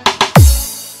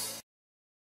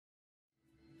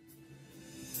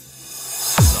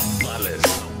 Zambales,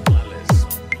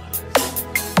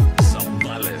 Zambales,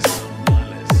 Zambales,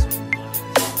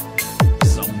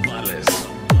 Zambales,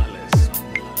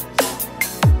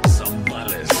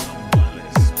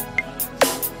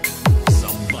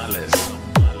 Zambales,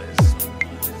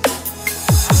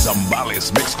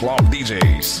 Zambales Mix Club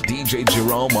DJs. DJ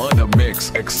Jerome on the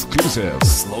mix. Exclusive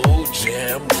Slow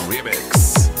Jam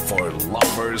Remix for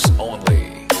lovers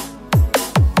only.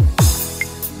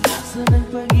 Nasaan ang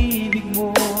pag-ibig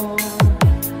mo?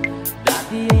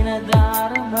 Dati ay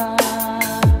nadarama,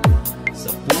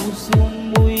 sa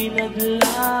pusong mo'y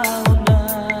naglaho na.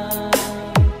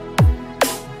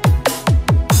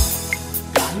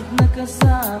 Kahit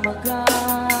nakasama ka,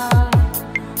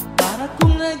 para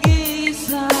kung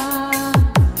nag-iisa,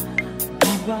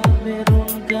 di ba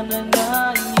meron ka na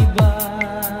nga iba?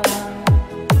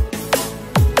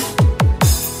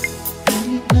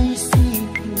 Pilit na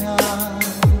isipin na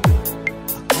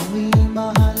ako'y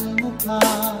mahal mo pa,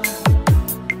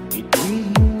 ito'y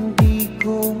hindi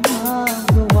ko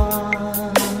magawa.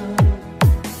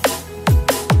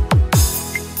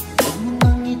 Huwag mo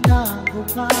nang itago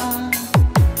pa,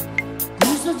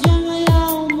 kung sadyang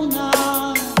ayaw mo na,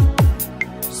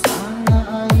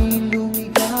 sana ay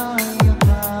lumigaya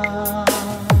ka.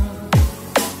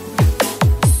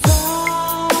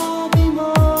 Sabi mo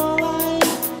ay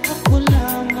ako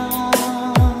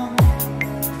lamang,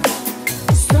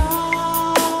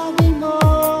 sabi mo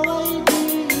ay di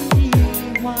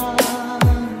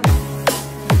iwan,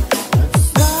 at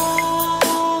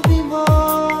sabi mo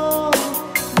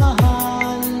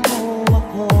mahal mo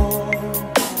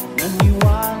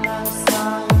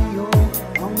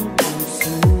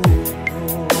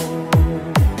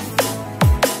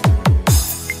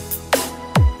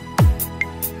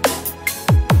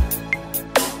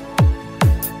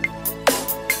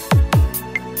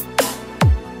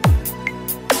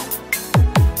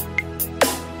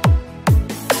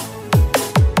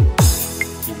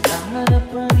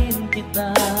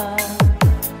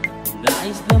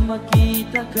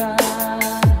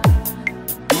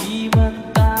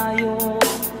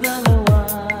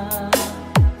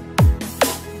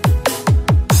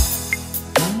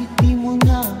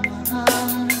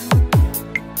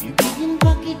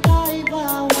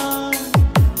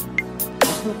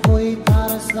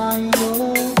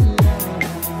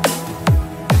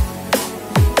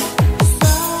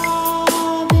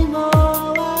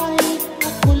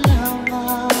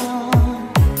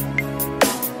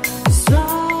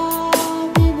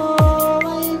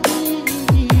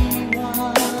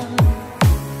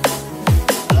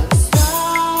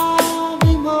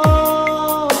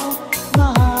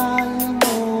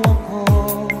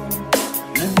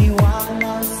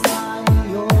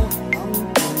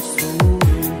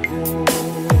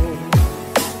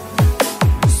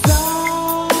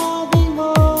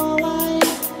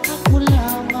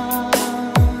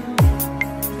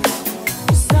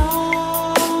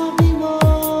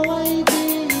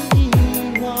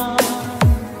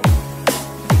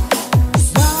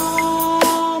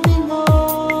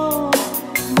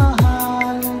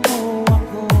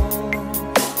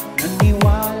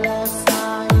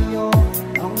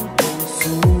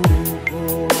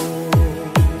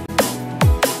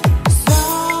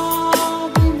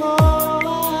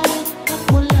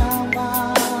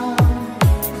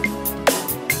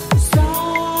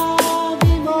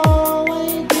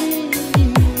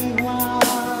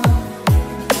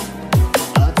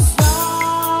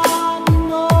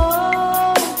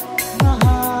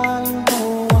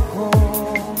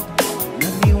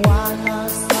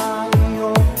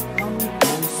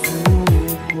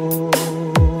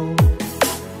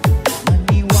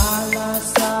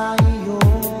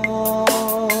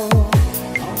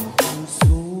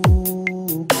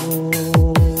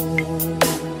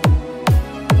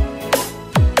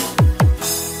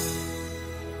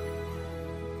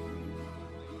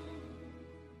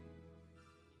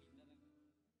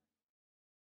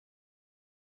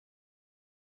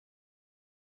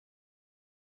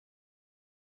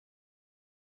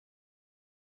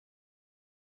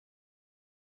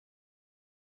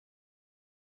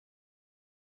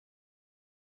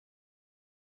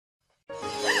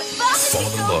Fall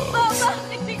in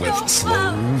love with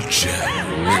Slow Jam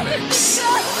Remix.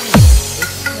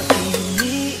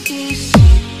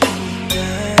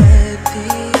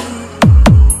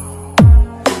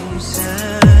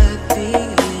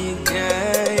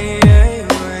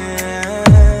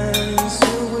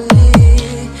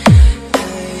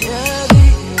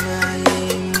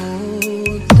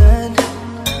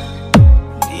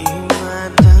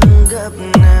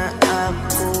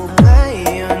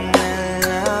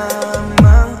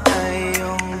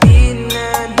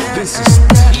 This is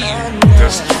Team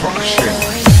Destruction.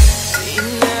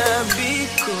 Sinabi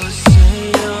ko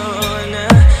sa'yo na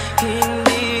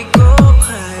hindi ko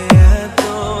kaya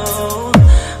to,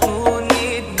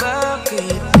 ngunit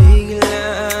bakit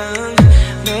biglang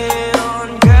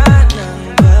meron ka ng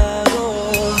bago?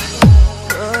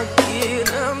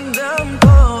 Pakiramdam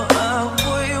ko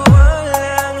ako'y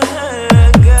walang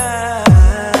halaga.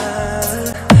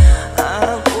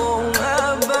 Ako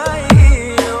nga ba'y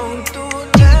iyong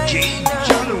tunay na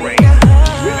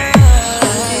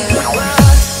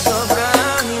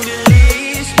sobrang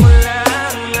bilis mo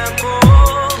lang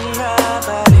akong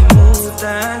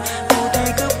nakalimutan? Buti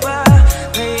ka pa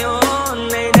ngayon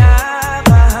ay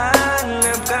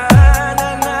nakahanap ka na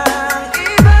ng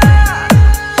iba.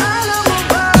 Alam mo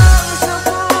bang sa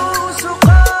puso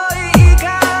ko'y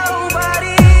ikaw pa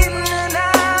rin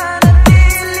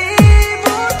nananatili?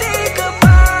 Buti ka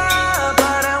pa,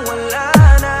 parang wala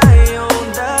na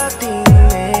yung dating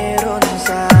meron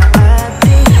sa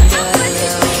ating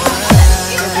dalawa.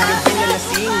 Gabi-gabi na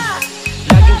lasing,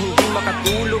 laging hindi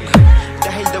makatulog,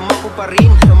 dahil dama ko pa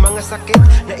rin ang mga sakit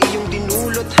na iyong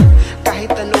dinulot.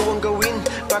 Kahit ano ang gawin,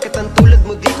 bakit ang tulad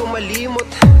mo di ko malimot?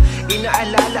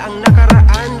 Inaalala ang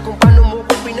nakaraan, kung paano mo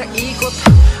ko pinaikot.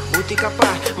 Buti ka pa,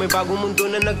 may bagong mundo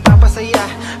na nagpapasaya,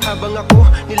 habang ako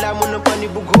nilamon ng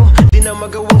panibugo, di na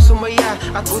magawang sumaya.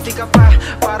 At buti ka pa,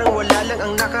 parang wala lang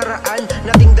ang nakaraan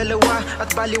nating dalawa, at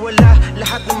baliwala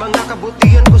lahat ng mga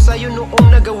kabutihan ko sa'yo noong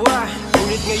nagawa.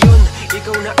 Ngunit ngayon,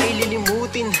 ikaw na ay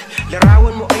lilimutin,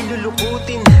 larawan mo ay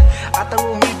lulukutin, at ang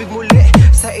umibig muli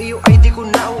sa iyo ay di ko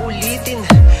na uulitin.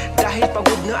 Dahil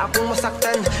pagod na akong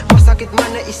masaktan, masakit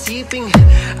man na isiping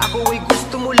ako ay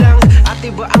gusto mo lang, at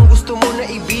iba ang gusto mo na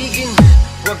ibigin.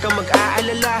 Huwag kang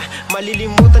mag-aalala,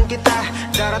 malilimutan kita.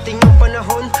 Darating ang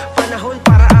panahon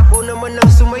para ako naman ang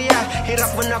sumaya.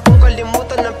 Hirap man akong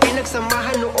kalimutan ang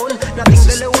pinagsamahan noon nating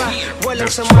dalawa.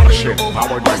 Walang sama ng loob,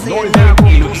 masaya na ako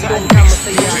kung saan ka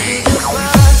masaya.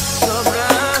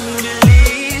 Sobrang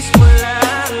bilis mo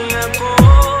lang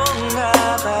akong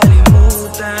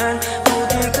nakalimutan.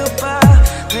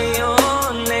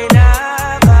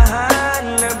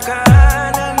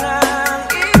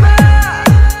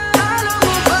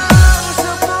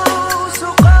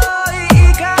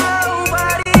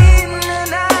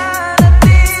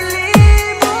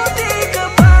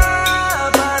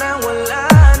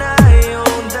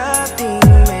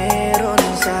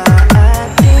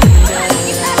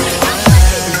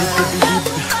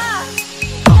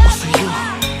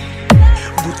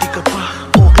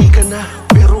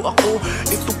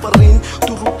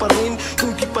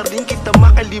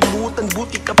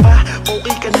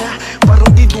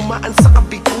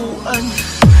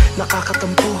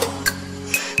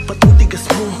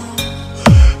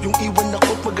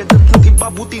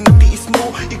 mabuti na tiis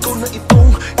mo. Ikaw na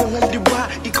itong nangaldiwa,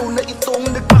 ikaw na itong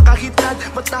nagpakahitad.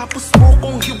 Matapos mo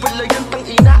kong hiwalayan,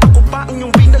 tangina, ako pa ang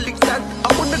iyong binaligtad.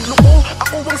 Ako nagloko,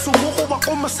 ako ang sumuko,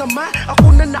 ako masama,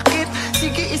 ako nanakit.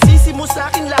 Sige isisi mo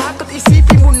sa akin lahat at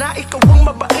isipin mo na ikaw ang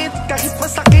mabait. Kahit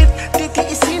masakit,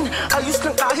 titiisin, ayos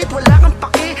lang kahit wala kang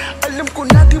pake. Alam ko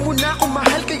na di mo na ako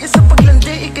mahal, kaya sa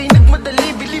paglandi ikay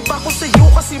nagmadali. Bilib ako sa'yo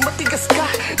kasi matigas ka,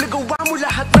 nagawa mo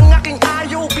lahat ng aking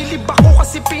ayaw. Bilib ako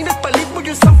kasi pinagpalit mo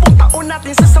yung 10 taon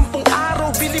natin sa 10 araw.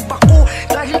 Bilib ako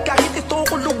dahil kahit ito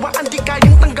ko luwaan di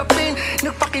kayang tanggapin.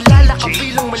 Nagpakilala ka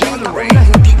bilang maling tao na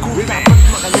hindi ko dapat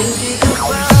mahalin. Hindi ka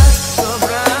ba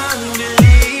sobrang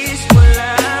bilis mo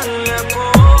lang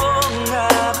akong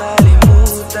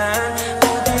nakalimutan?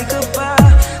 Buti ka pa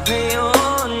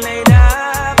ngayon ay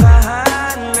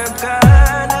nakahanap ka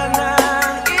na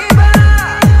ng iba.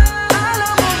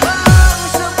 Alam mo bang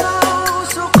sa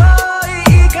puso ko'y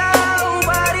ikaw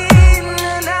pa rin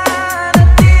na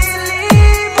nanatili?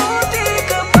 Buti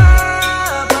ka pa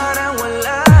parang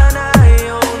wala na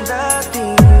yung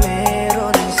dating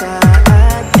meron sa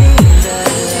ating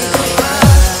dalawa.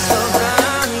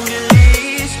 Sobrang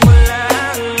bilis mo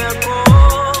lang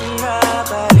akong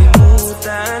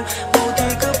nakalimutan. Buti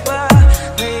ka pa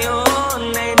ngayon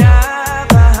ay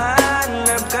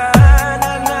nakahanap ka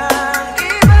na ng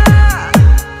iba.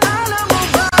 Alam mo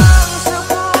bang sa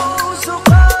puso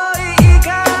ko'y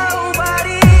ikaw pa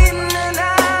rin na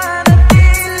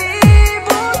nanatili?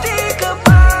 Buti ka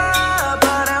pa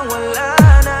parang wala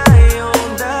na yung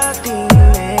dating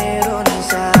meron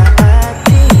sa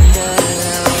ating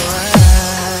dalawa.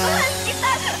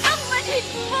 Kita, ang manig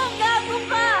mo, gago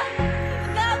ka!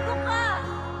 Gago ka!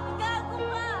 Gago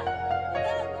ka!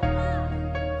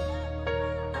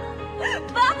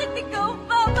 Bakit ikaw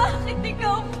pa? Bakit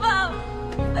ikaw pa?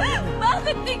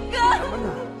 Bakit ikaw?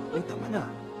 Tama na.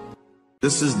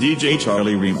 This is DJ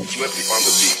Charlie Remix. Flippy on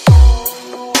the beat.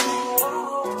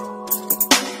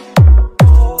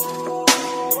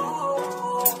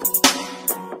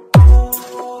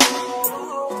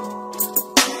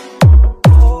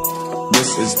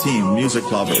 This is Team Music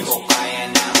Lovers.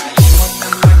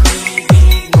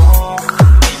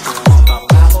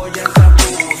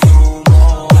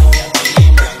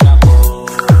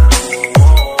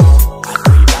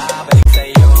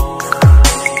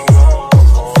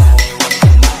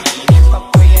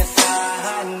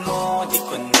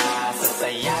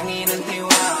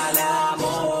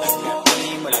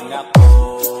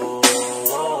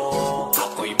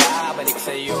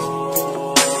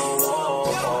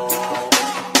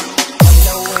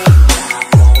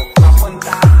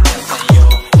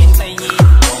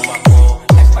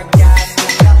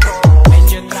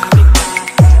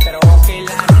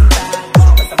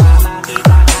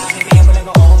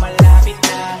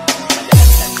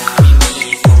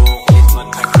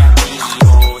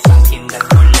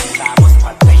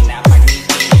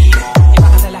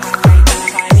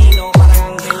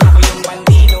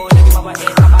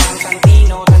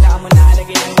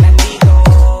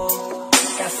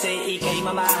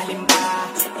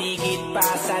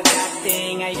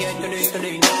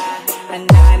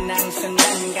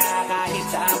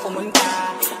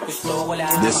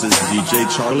 This is DJ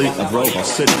Charlie of Rojo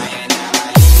City.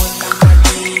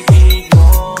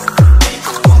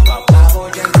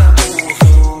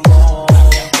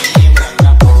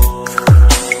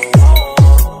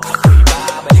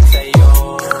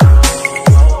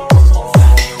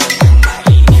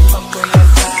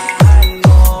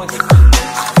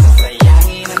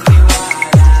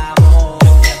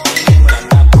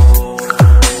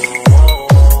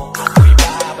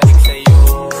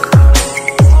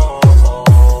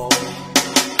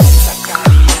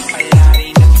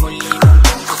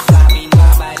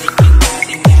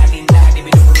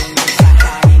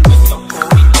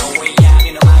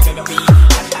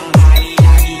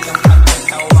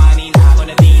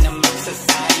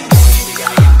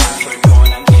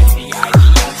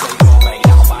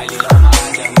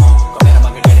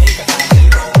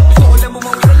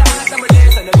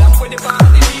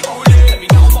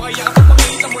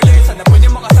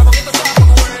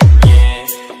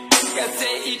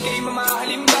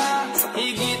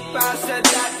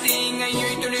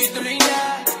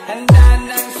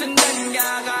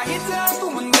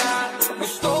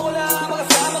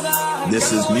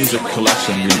 This is Music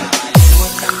Collection Remix.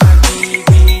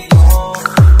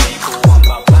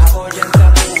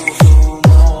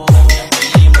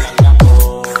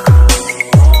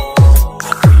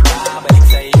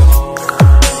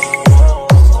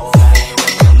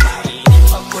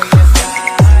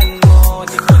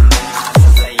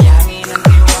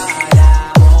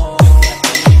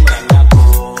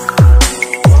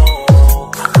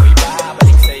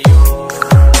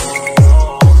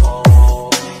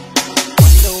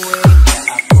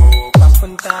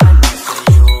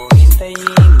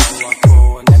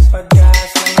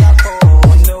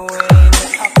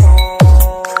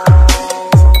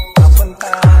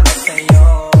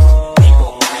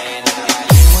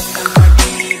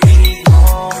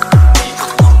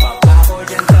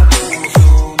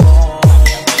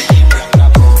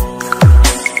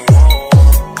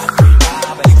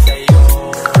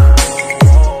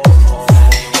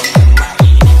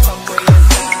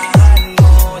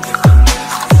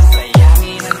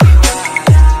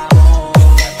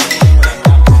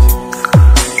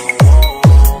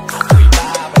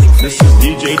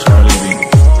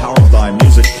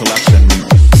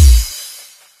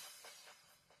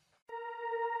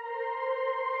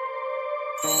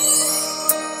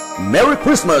 Merry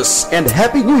Christmas and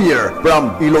Happy New Year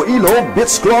from Iloilo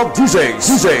Beach Club DJs.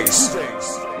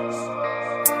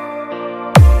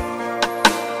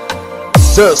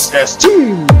 This is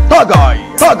Team Tagay.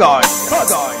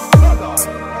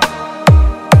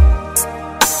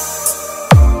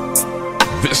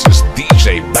 This is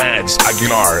DJ Bands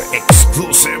Aguilar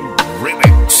exclusive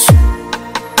remix.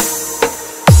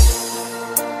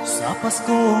 Sa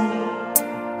Paskong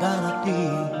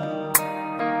darating,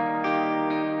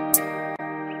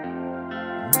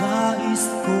 nais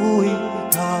ko'y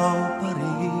ikaw pa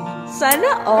rin.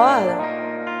 Sana all.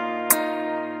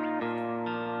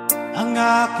 Ang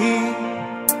aking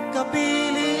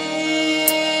kapiling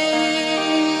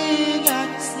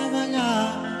at sa mga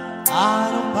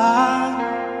araw pang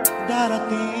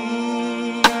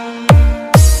darating,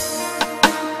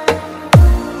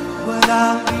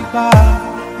 walang iba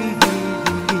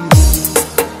piliin.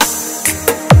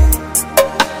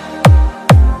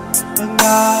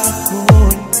 Pangarap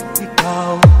ko'y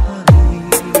ikaw pa rin.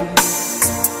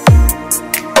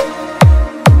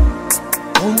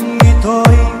 Kung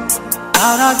ito'y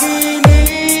panaginip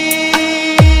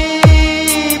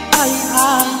ay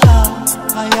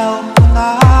ayaw ko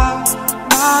nang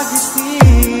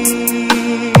magising.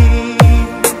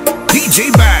 DJ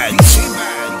Bands.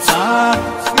 Ang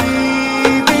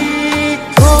ibig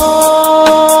ko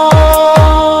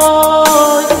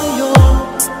iyo,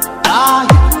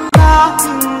 kahit na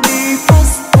hindi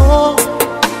pasto.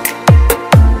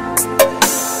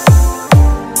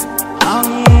 Ang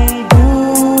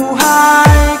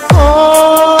buhay ko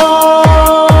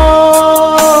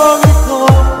ito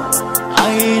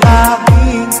ay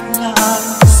laging lang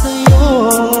sa'yo.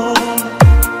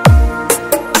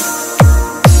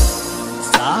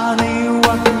 Sana'y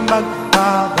huwag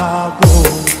magbabago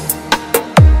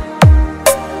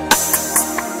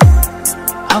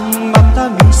ang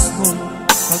matamis mong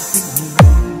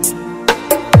pagtingin.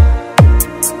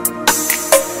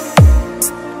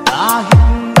 Kahit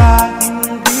na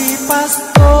hindi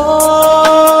pasto,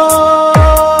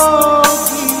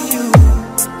 iyo,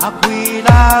 ako'y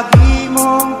lagi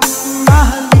mong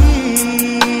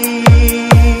mahalin.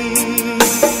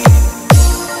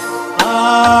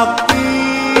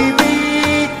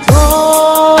 Pag-ibig ko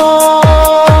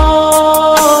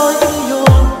iyo,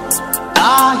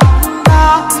 kahit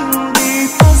na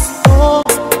hindi pasto.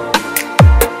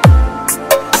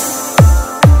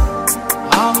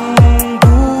 Ang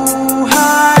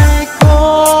buhay ko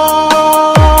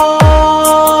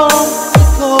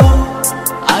ito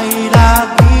ay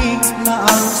laging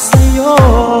lang sa'yo.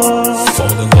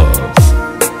 Fall in love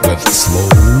with Slow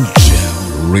Jam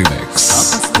Remix.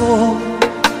 Paskong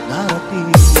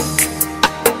darating,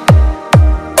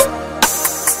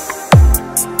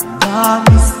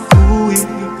 nais ko'y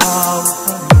ikaw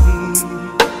pa rin.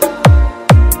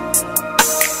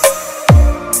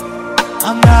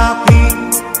 Ang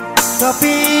aking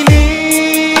kapiling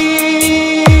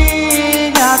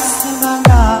at sa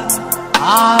mga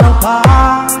araw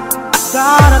pang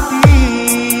darating,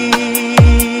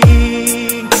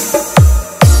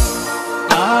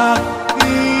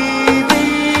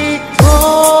 pag-ibig ko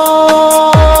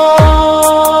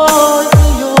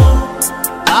iyo,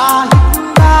 kahit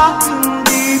na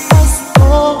hindi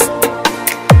pasto.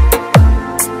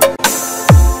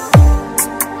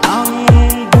 Ang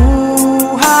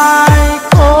buhay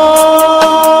ko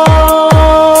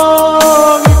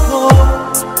ito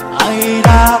ay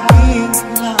laging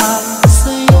lang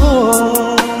sa'yo.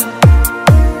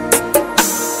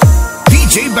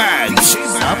 DJ Bands.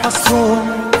 Sa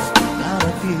Paskong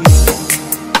darating,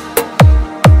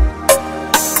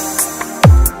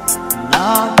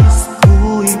 nais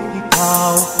ko'y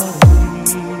ikaw pa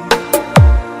rin.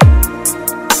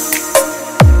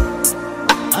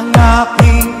 Ang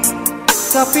aking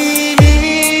kapiling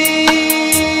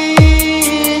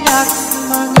at sa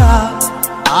mga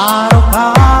araw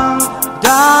pang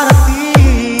darating,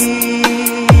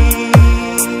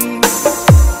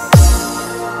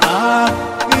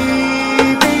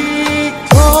 pag-ibig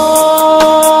ko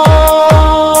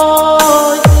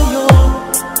iyo,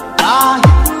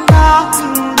 kahit na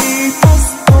hindi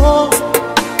pasto.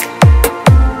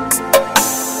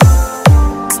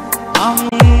 Ang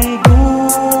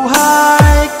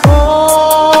buhay ko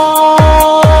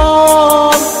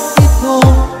ito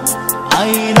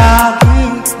ay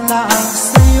laging lang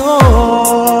sa'yo.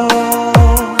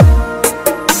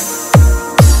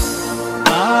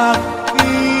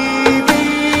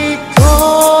 Pag-ibig ko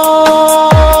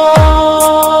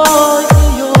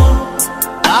iyo,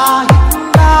 kahit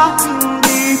na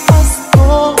hindi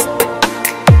pasto.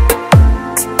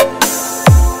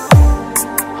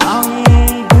 Ang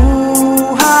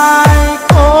buhay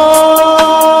ko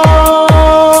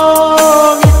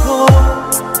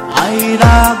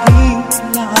laging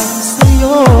lang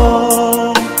sa'yo.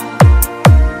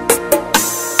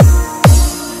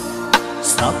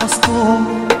 Sa Paskong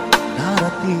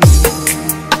darating,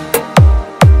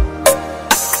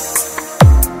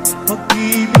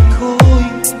 pag-ibig ko'y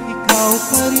ikaw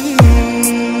pa rin.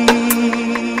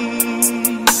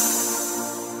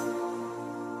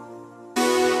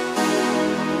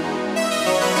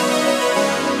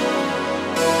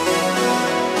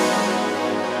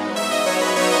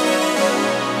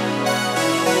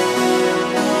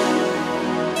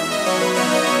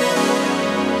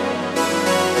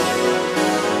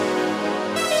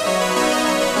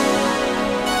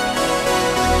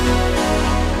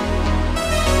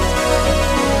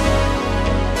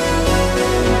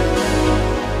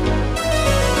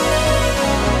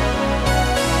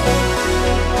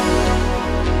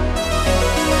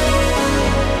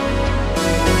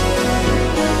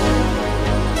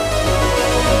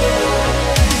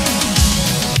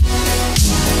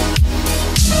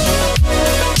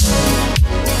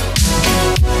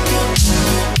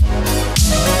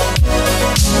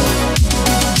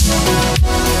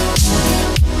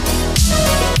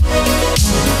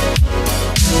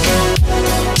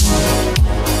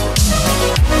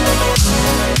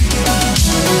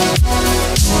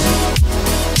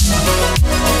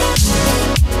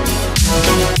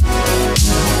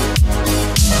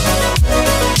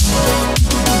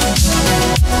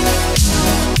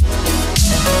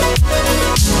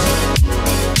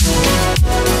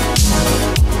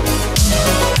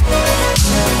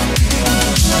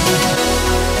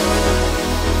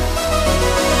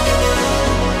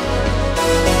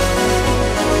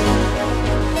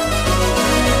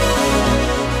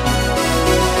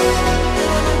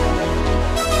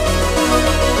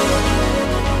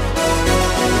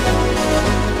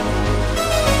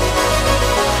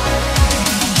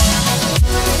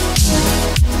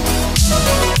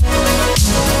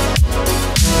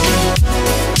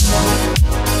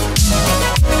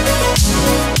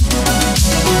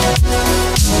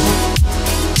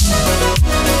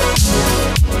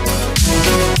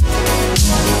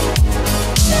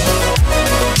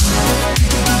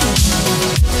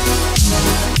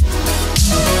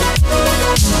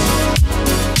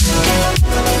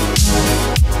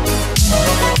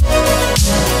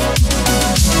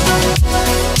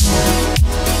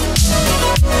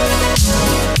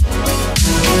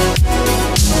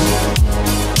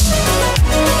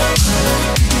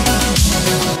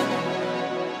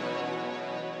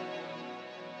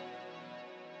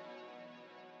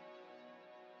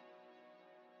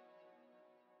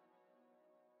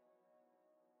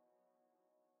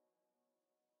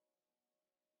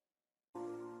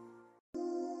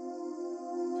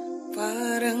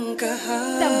 Parang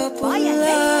kahapon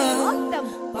lang,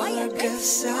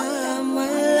 magkasama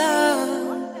lang,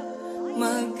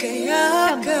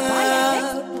 magkayakap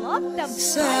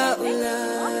sa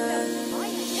ulan.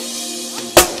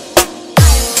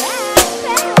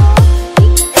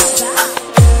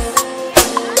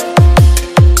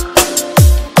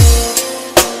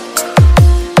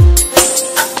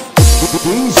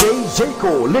 DJ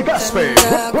Jayco Legaspe.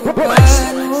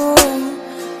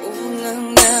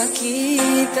 Unang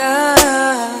nakita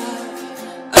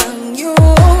ang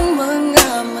iyong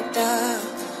mga mata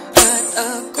at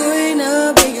ako'y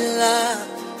nabigla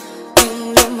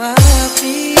nung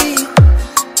lumapit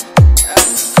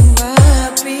at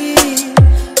kumapit.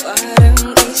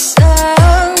 Parang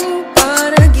isang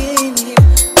panaginip,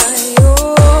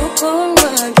 ayokong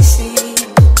magising.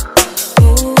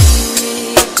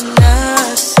 Ngunit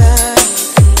nasaan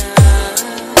ka na?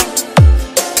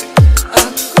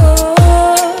 Ako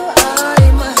ay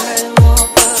mahal mo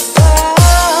pa ba?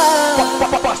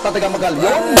 Basta taga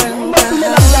Magalyon,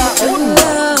 magpinalang laon.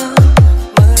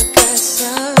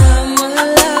 Magkasama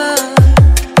lang,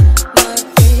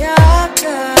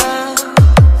 magkayakap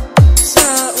sa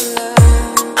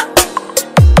ulan.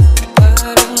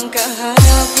 Parang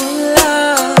kahapon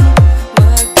lang,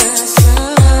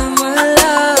 magkasama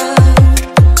lang,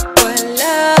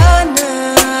 wala na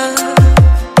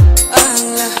ang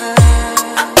lahat.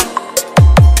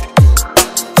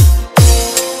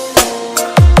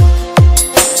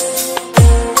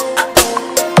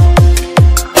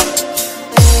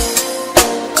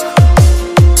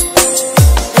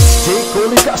 Jayco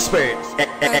Legaspe,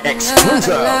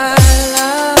 exclusive.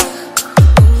 Naalala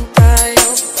kung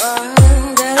tayo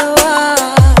pang dalawa,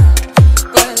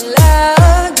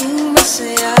 palaging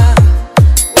masaya,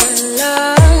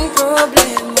 walang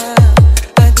problema.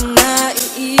 At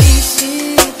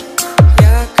naiisip,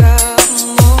 yakap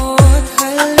mo't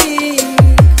halik,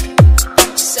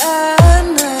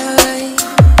 sana'y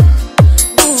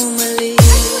bumalik.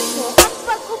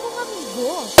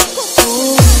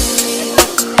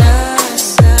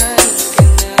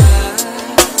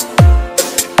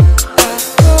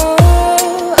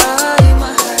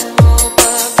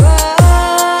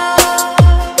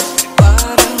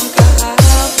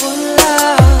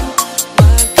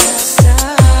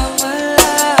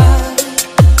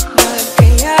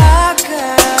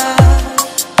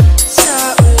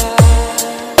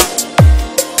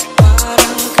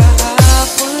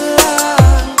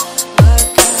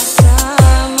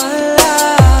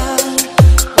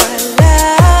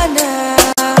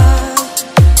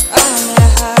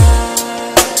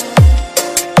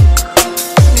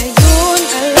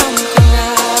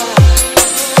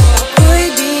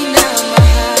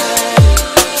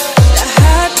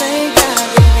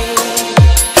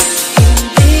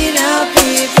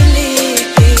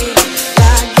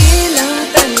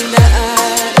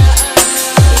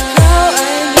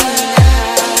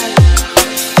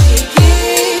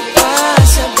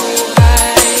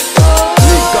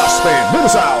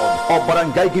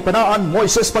 kay Gipanaan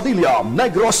Moises Padilla,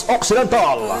 Negros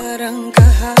Occidental. Parang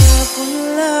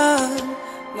kahapon lang,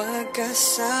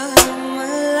 magkasama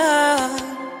lang,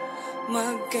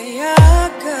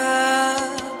 magkayakap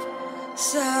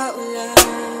sa ulan.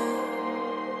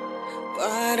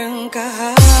 Parang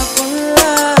kahapon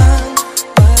lang,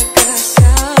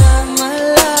 magkasama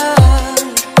lang,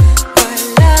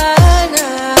 wala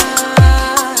na,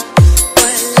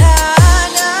 wala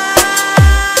na.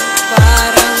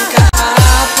 Parang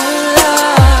kahapon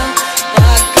lang,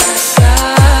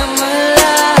 magkasama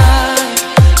lang,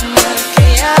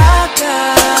 magkayakap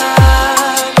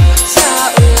sa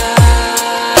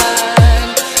ulan.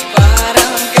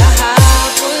 Parang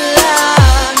kahapon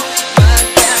lang,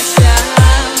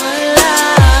 magkasama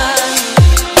lang,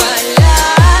 wala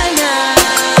na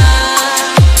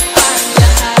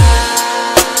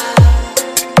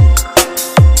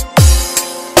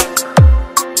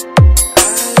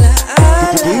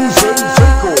ang DJ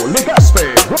Jaco Legaspe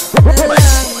Remix.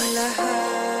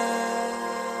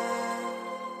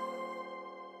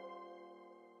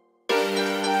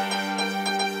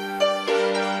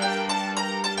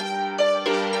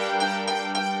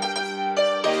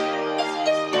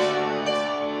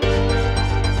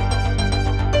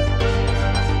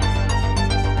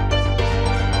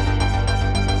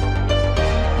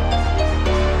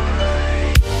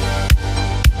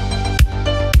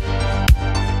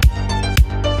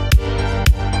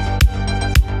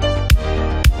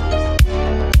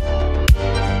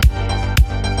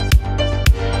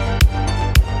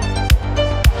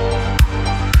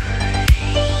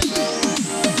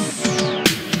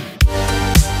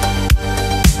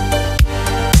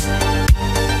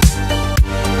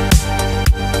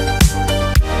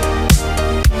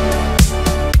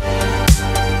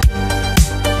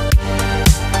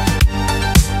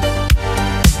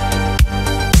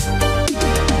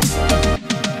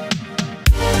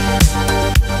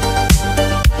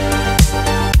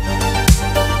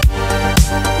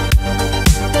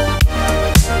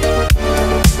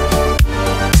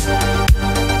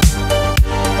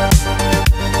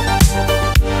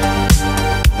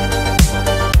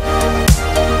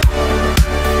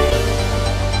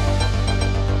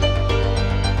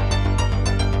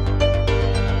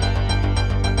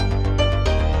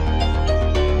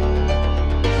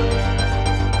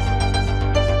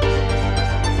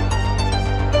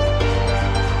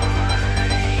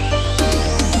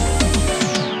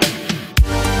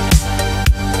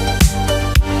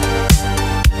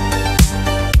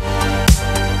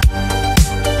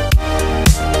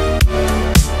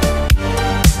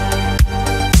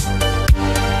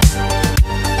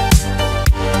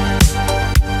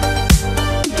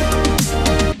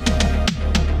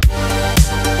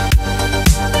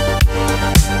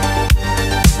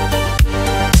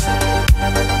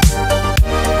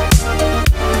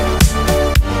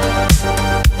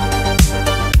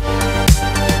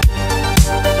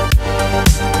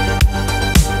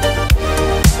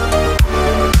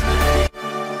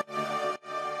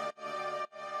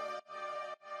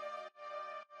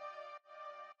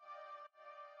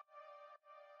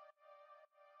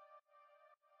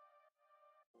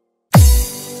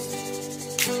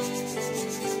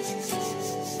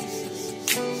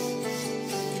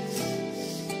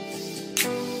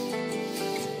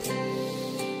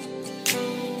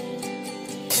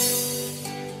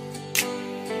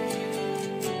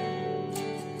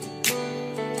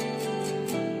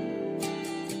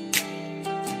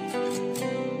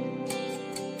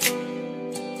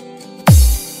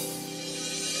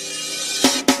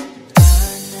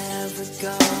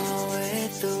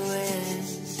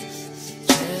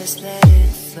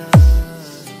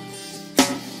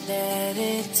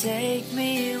 Take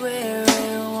me where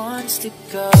it wants to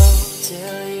go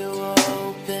till you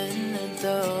open the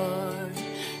door.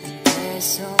 And there's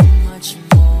so much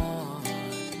more.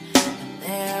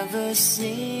 I've never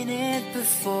seen it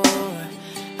before.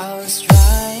 I was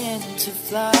trying to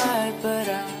fly, but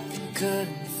I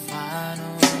couldn't find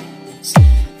wings.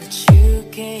 But you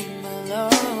came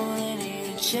along and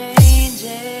you changed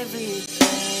everything.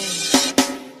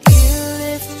 You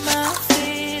lift my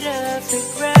feet off the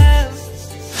ground,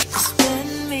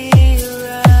 spin me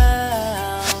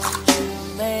around. You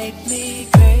make me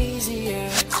crazier,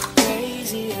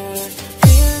 crazier.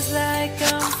 Feels like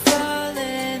I'm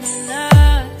falling in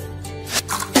love,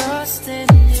 lost in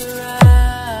your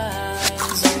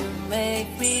eyes. You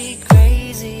make me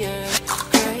crazier,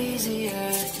 crazier.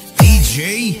 DJ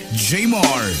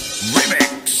J-Mar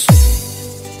Remix.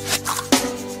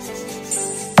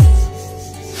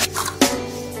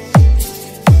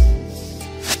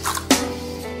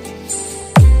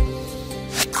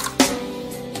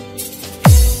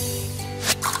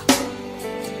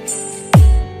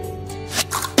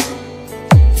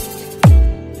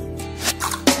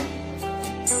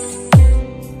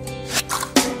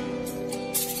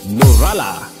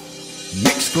 Nurala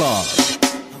Mix Club.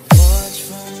 Watch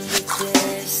from the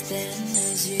distance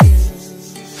as you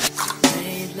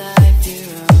made life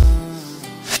your own.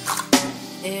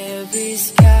 Every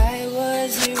sky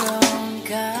was your own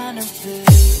kind of blue,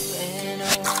 and I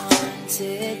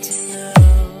wanted to know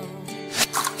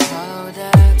how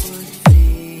that would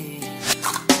feel.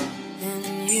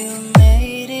 And you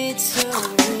made it so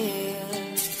real.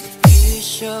 You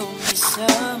showed me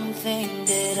something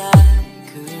that I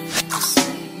couldn't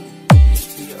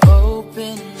see. You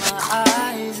opened my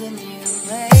eyes and you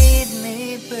made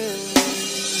me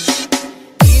believe.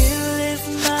 You lift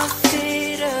my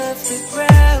feet off the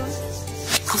ground,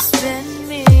 you spin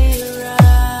me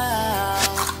around.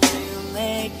 You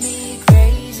make me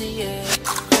crazier,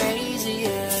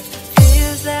 crazier.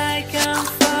 Feels like I'm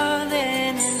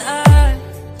falling and I'm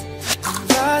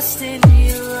lost in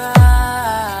your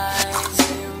eyes.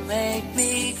 You make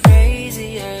me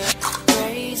crazier,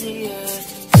 crazier,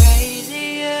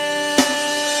 crazier.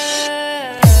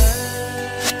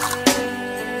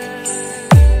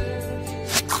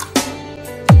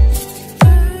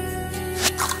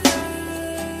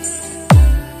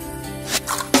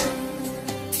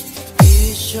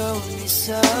 You showed me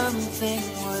something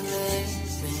what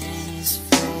living is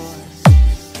for.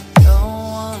 Don't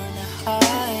wanna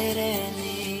hide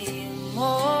anymore.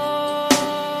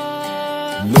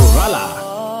 Nurala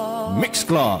Mix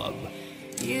Club.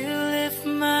 You lift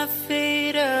my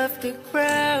feet off the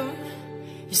ground,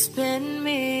 you spin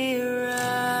me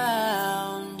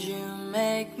around. You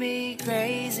make me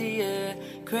crazier,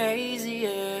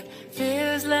 crazier.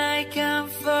 Feels like I'm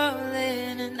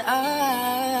falling and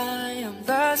I am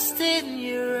lost in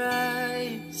your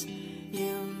eyes.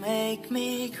 You make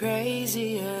me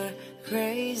crazier,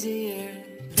 crazier.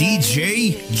 DJ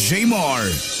Jamar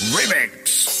Remix.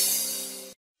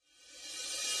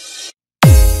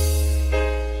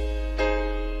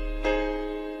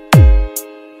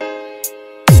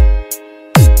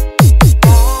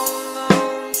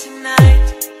 Tonight,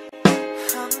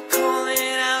 I'm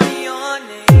calling out your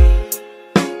name.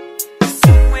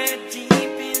 Somewhere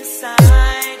deep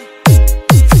inside,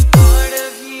 this part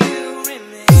of you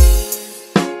remains.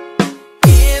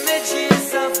 Images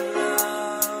of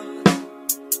love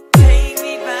take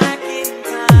me back in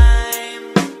time.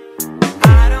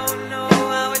 I don't know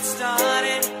how it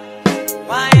started,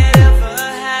 why it ever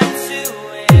had to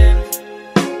end,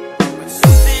 but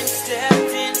something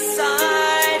stepped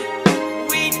inside.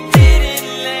 We didn't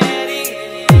let it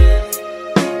in.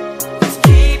 It's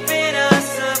keeping us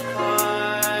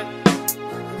apart.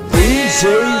 DJ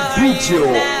Video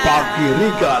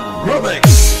Pakirikan Remix.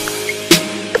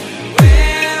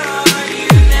 Where are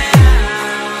you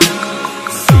now?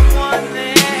 Someone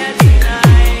there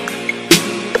tonight,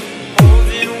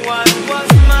 holding what was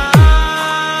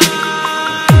mine.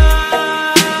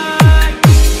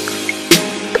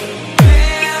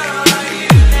 Where are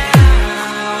you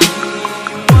now?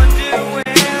 Wonder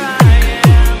where I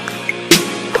am.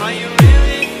 Are you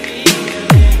really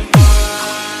feeling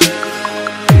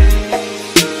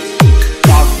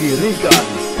Pakirikan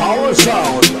Power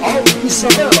Sound of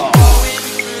Isabela.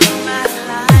 my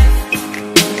life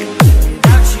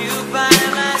without you by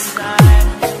my side?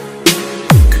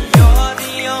 You're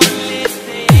the only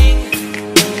thing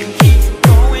keeps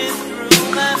going through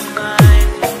my mind.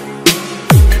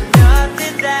 And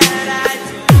nothing that I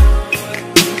do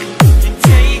can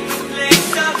take the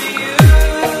place of you.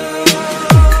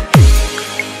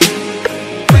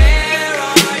 Where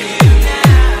are you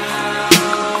now?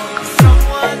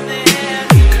 Someone there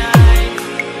tonight,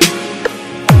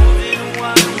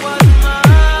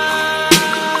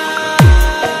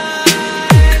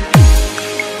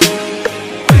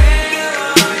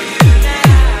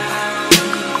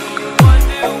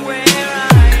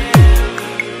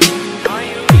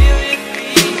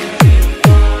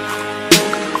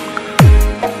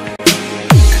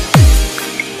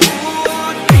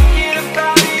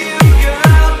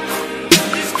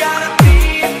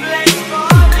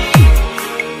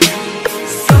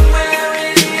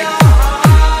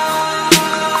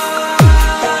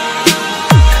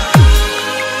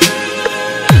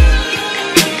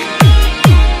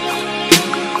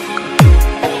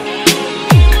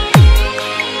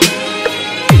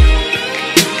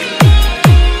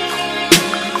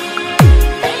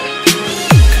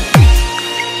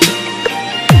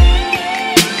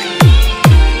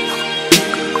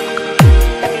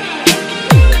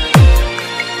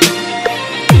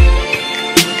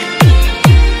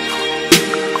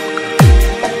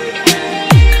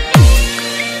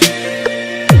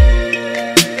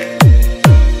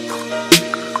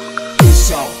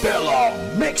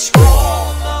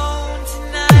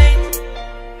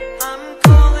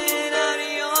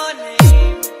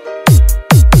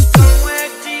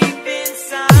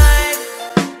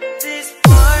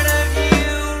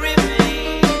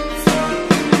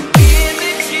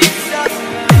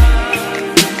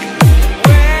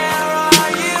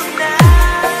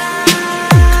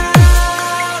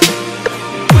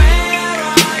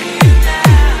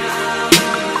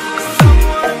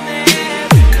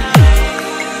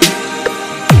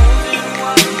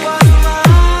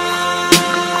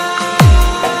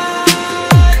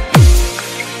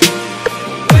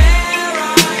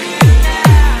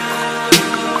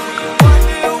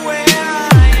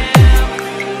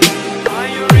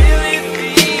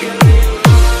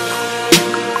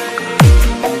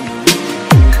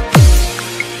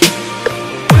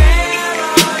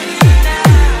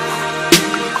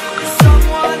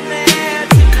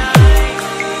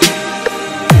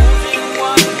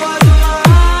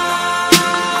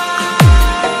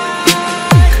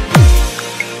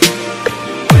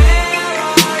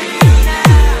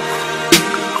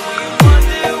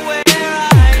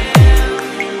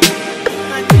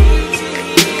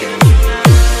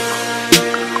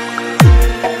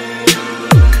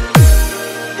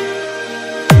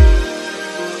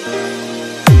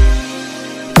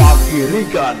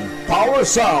 Wirigan Power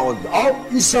Sound of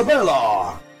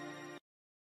Isabela.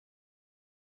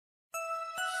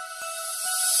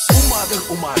 Umagang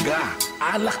umaga,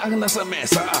 alak ang nasa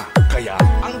mesa. Kaya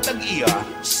ang tag-iya,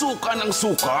 suka ng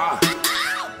suka.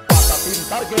 Patatin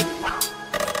target,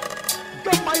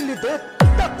 gamay lidet,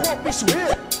 the coffee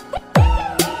sweet.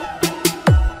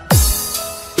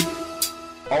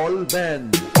 All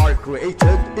men are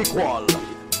created equal,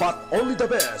 but only the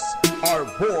best are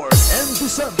born in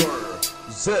December.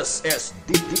 This is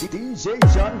DJ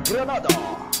Jan Granada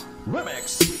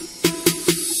REMIX.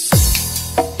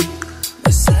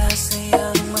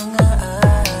 Masasayang mga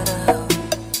araw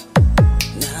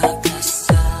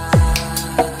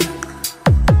nakasama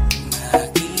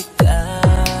kita.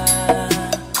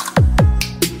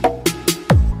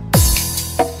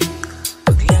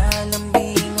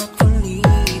 Paglalambing at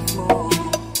kulit mo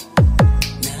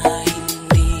na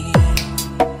hindi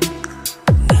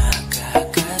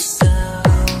nakakasawa.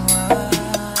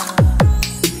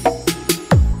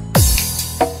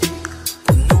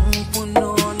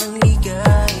 Punong-puno ng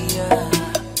ligaya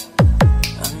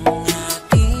ang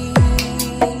ating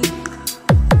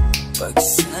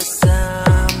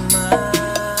pagsasama,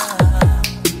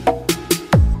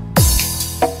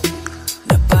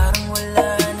 na parang wala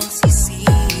nang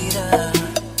sisira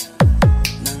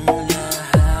ng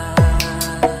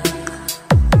lahat.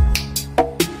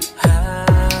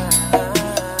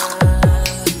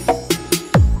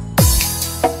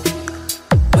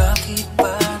 Bakit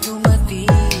ba dumating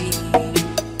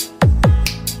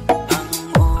ang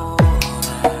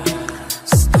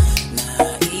oras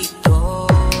na ito?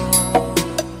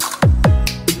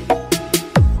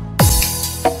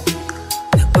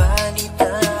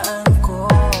 Nabalitaan ko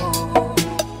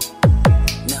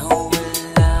na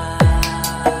wala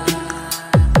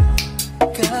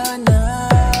ka na.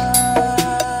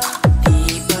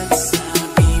 Di ba't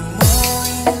sabi mo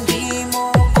hindi mo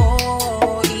ko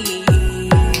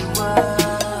iiwan?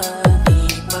 Di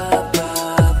ba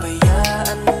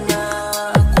pabayaan na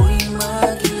ako'y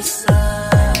mag-isa?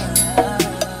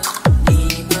 Di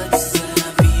ba't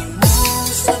sabi mo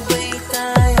sabay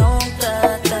tayong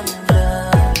tatanda?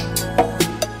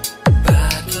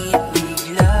 Bakit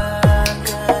bigla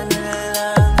ka na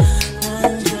lang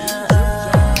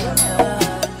nandiyan?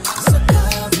 Sa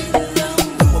kabilang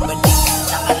bumalik ang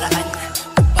nakaraan,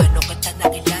 kung paano kita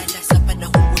nakilala sa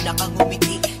panahon mo na kang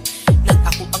umiti. Nang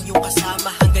ako ang iyong kasama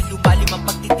hanggang lumalim ang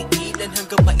pagtitigilan,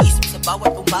 hanggang maisip sa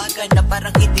bawat umaga na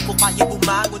parang hindi ko kaya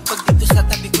bumangon pag dito sa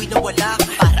tabi ko'y nawala ka.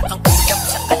 Para kang ulap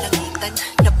sa kalangitan,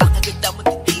 napakaganda mong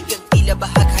titigan, tila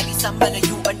bahaghali sa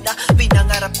malayuan na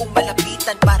pinangarap kong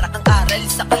malapitan. Para kang aral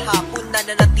sa kahapon na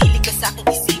nanatili ka sa aking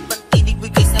isipan, tinig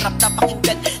mo'y kay sarap na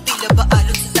pakinggan, tila ba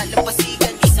alon sa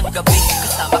dalampasigan. Isang gabi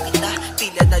kasama kita,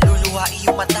 tila naluluha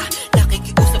iyong mata,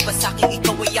 nakikiusap pa sa'kin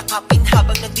ikaw ay yakapin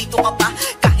habang nandito ka pa.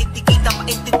 Kahit di kita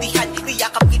maintindihan,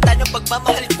 niyakap kita ng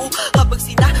pagmamahal ko, habang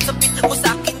sinasabit mo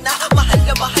sa'kin na mahal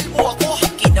mo ako.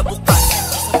 Kinabukasan,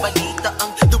 isang balita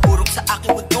ang dumurog sa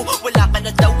aking mundo. Wala ka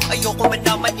na daw, ayoko man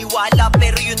na maniwala,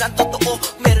 pero yun ang totoo.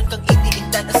 Meron kang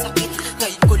iniinda na sakit,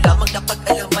 ngayon ko lamang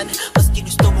napag-alaman. Mas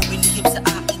ginusto mo ilihim sa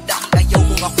akin dahil ayaw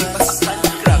mo ako'y masaktan.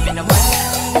 Grabe naman.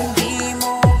 Hindi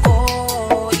mo ko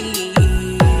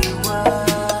iiwan,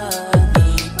 di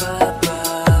ba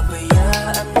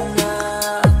pabayaan na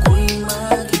ako'y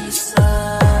mag-isa?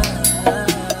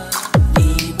 Di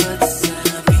ba't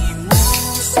sabi mo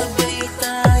sabay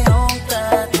tayong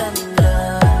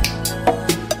tatanda?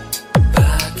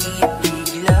 Bakit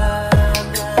bigla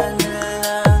ka na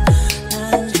lang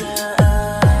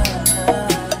nandiyan?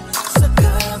 Sa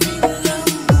kabilang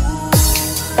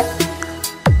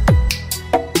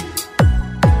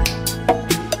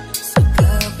sa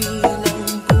kabilang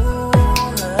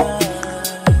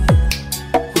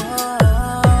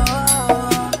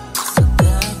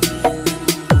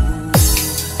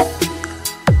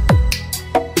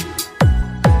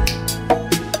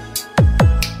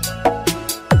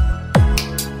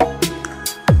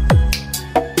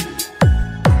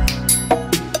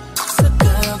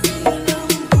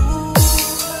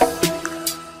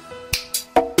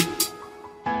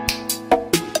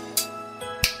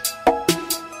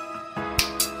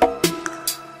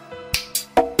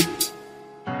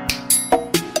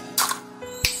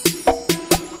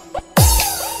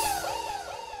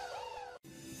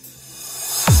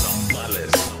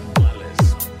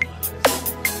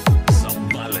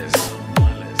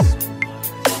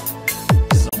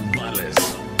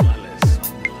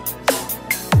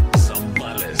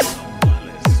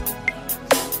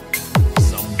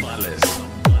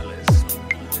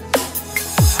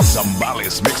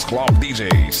Mix Club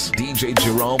DJs. DJ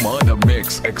Jerome on the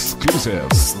mix.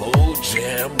 Exclusive Slow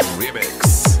Jam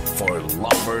Remix for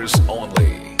lovers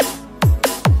only.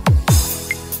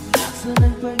 Nasa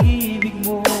ng pag-ibig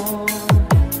mo,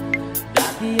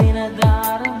 dati ay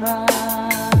nadarama,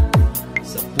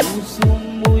 sa puso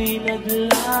mo'y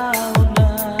naglaho na.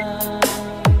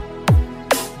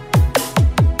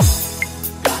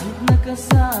 Kahit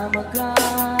nakasama ka,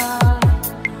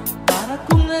 para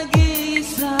kung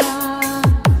nag-iisa,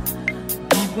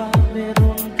 di ba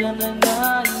meron ka na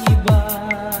ng iba?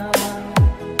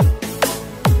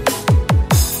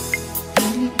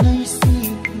 Pilit na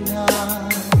isip na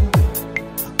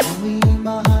ako'y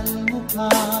mahal mo pa,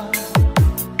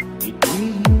 ito'y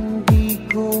hindi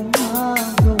ko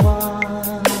magawa.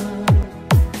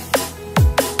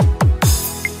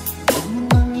 Huwag mo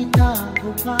nang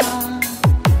itago pa,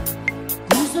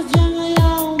 kung sadyang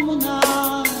ayaw mo na,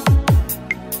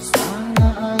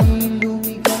 sana ay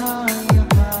lumigaya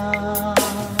ka.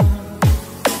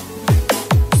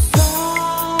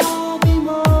 Sabi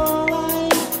mo ay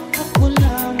ako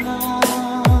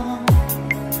lamang,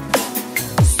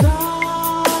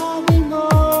 sabi mo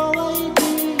ay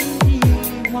di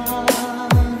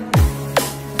iiwan,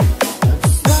 at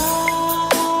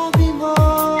sabi mo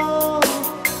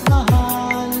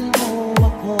mahal mo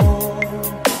ako.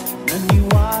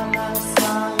 Naniwala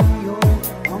sa iyo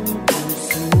ang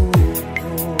puso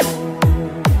ko.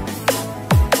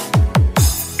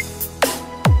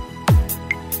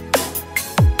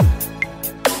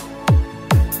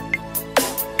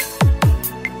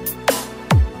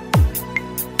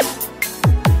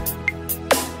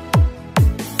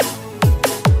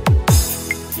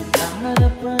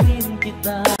 Hinahanap pa rin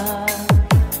kita,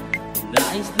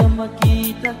 nais na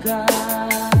makita ka,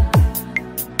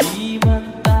 di man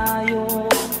tayo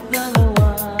dalawa.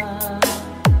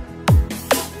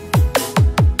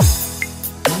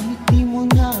 Kahit di mo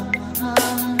na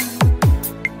mahal,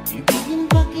 ibigin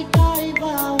pa kita'y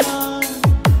bawal,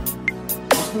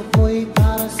 gusto ko'y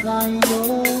para sa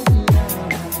iyo lang.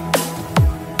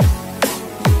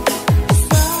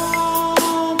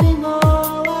 Sabi mo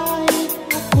ay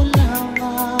ako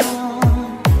lamang,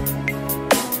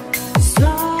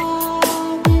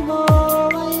 sabi mo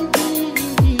ay di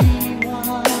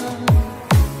iiwan,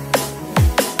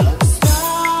 at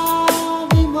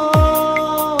sabi mo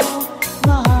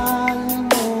mahal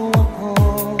mo ako.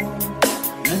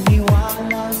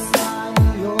 Naniwala sa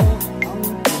iyo ang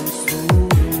puso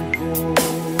ko.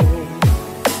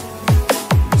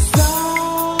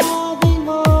 Sabi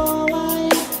mo ay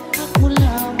ako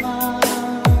lamang,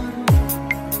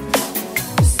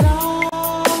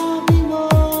 sabi mo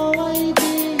ay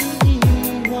di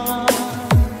iiwan,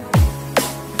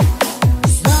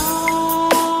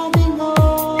 sabi mo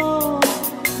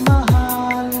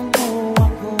mahal mo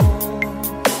ako.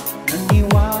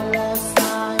 Naniwala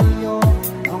sa iyo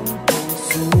ang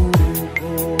puso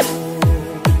ko.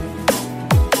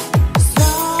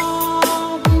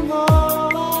 Sabi mo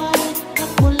ay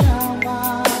ako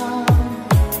lamang,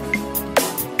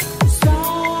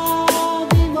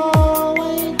 sabi mo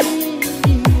ay di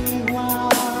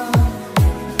iiwan,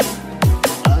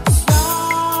 at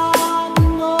sabi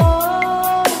mo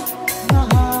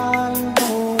mahal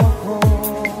mo ako.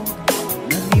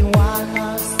 Naniwala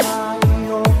sa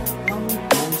iyo ang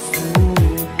puso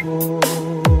ko.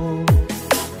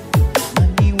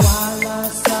 Naniwala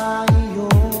sa iyo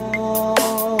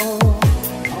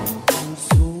ang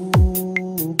puso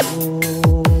ko.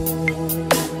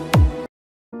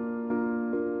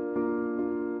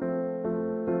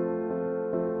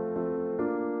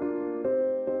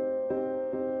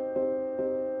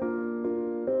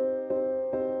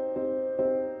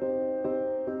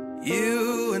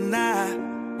 You and I,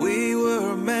 we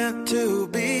were meant to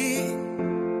be.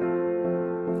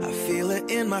 I feel it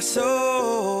in my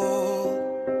soul,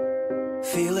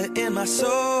 feel it in my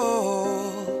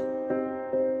soul.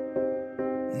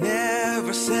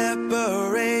 Never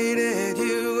separated,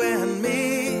 you and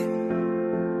me.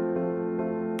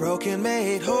 Broken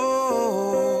made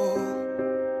whole,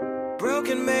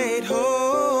 broken made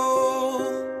whole.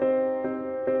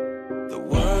 The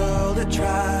world that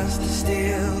tries to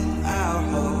steal our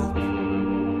hope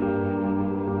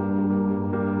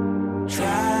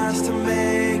tries to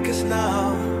make us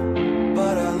numb,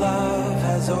 but our love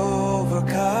has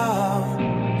overcome.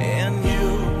 And you,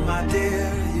 my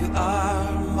dear, you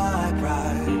are my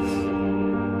prize.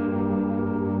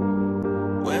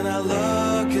 When I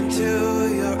look into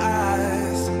your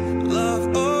eyes,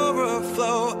 love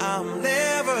overflow, I'm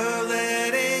never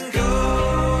letting go.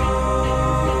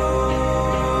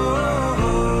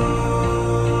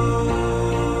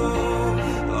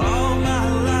 All my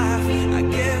life I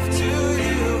give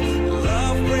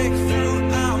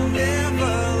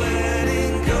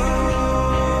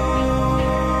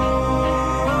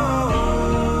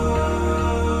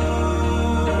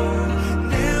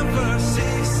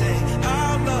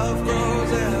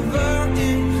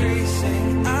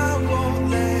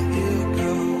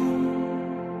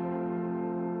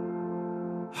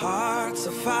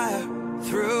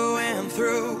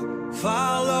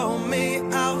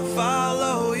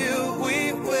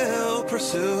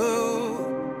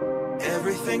pursue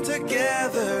everything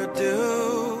together,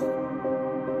 do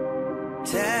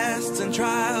tests and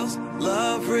trials,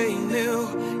 love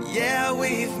renew. Yeah,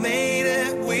 we've made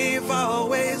it, we've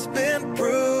always been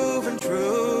proven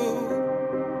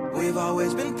true. We've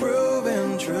always been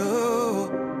proven true.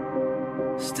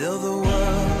 Still the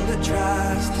world that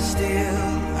tries to steal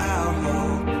our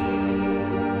hope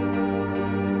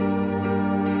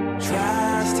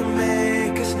tries to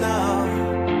make us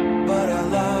numb, but our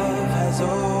love has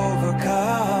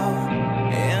overcome.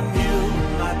 And you,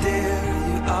 my dear,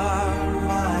 you are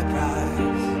my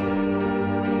prize.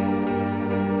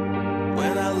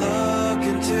 When I look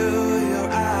into your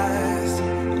eyes,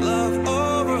 love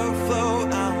overflow,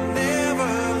 I'm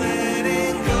never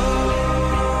letting go.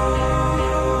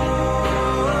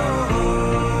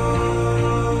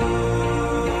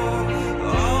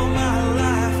 All my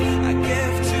life I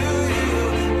give to you,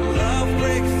 love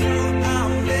breakthrough,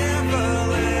 I'm never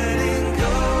letting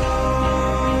go.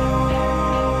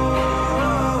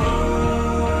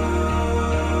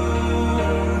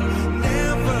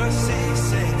 Never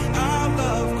ceasing, our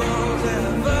love grows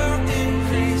ever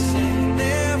increasing,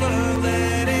 never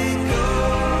letting go.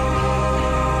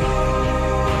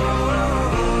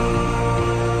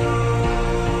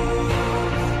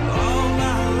 All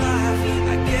my life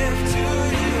I give to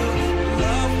you,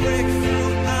 love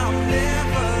breakthrough, I'm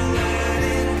never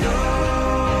letting go.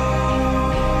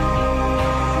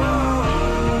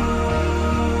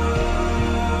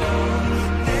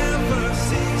 Never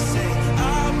ceasing,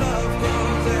 our love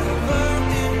grows ever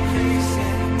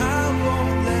increasing, I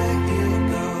won't let you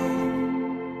go.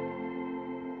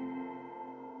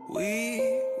 We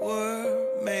were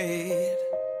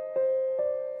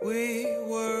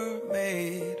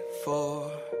made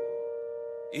for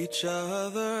each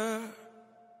other.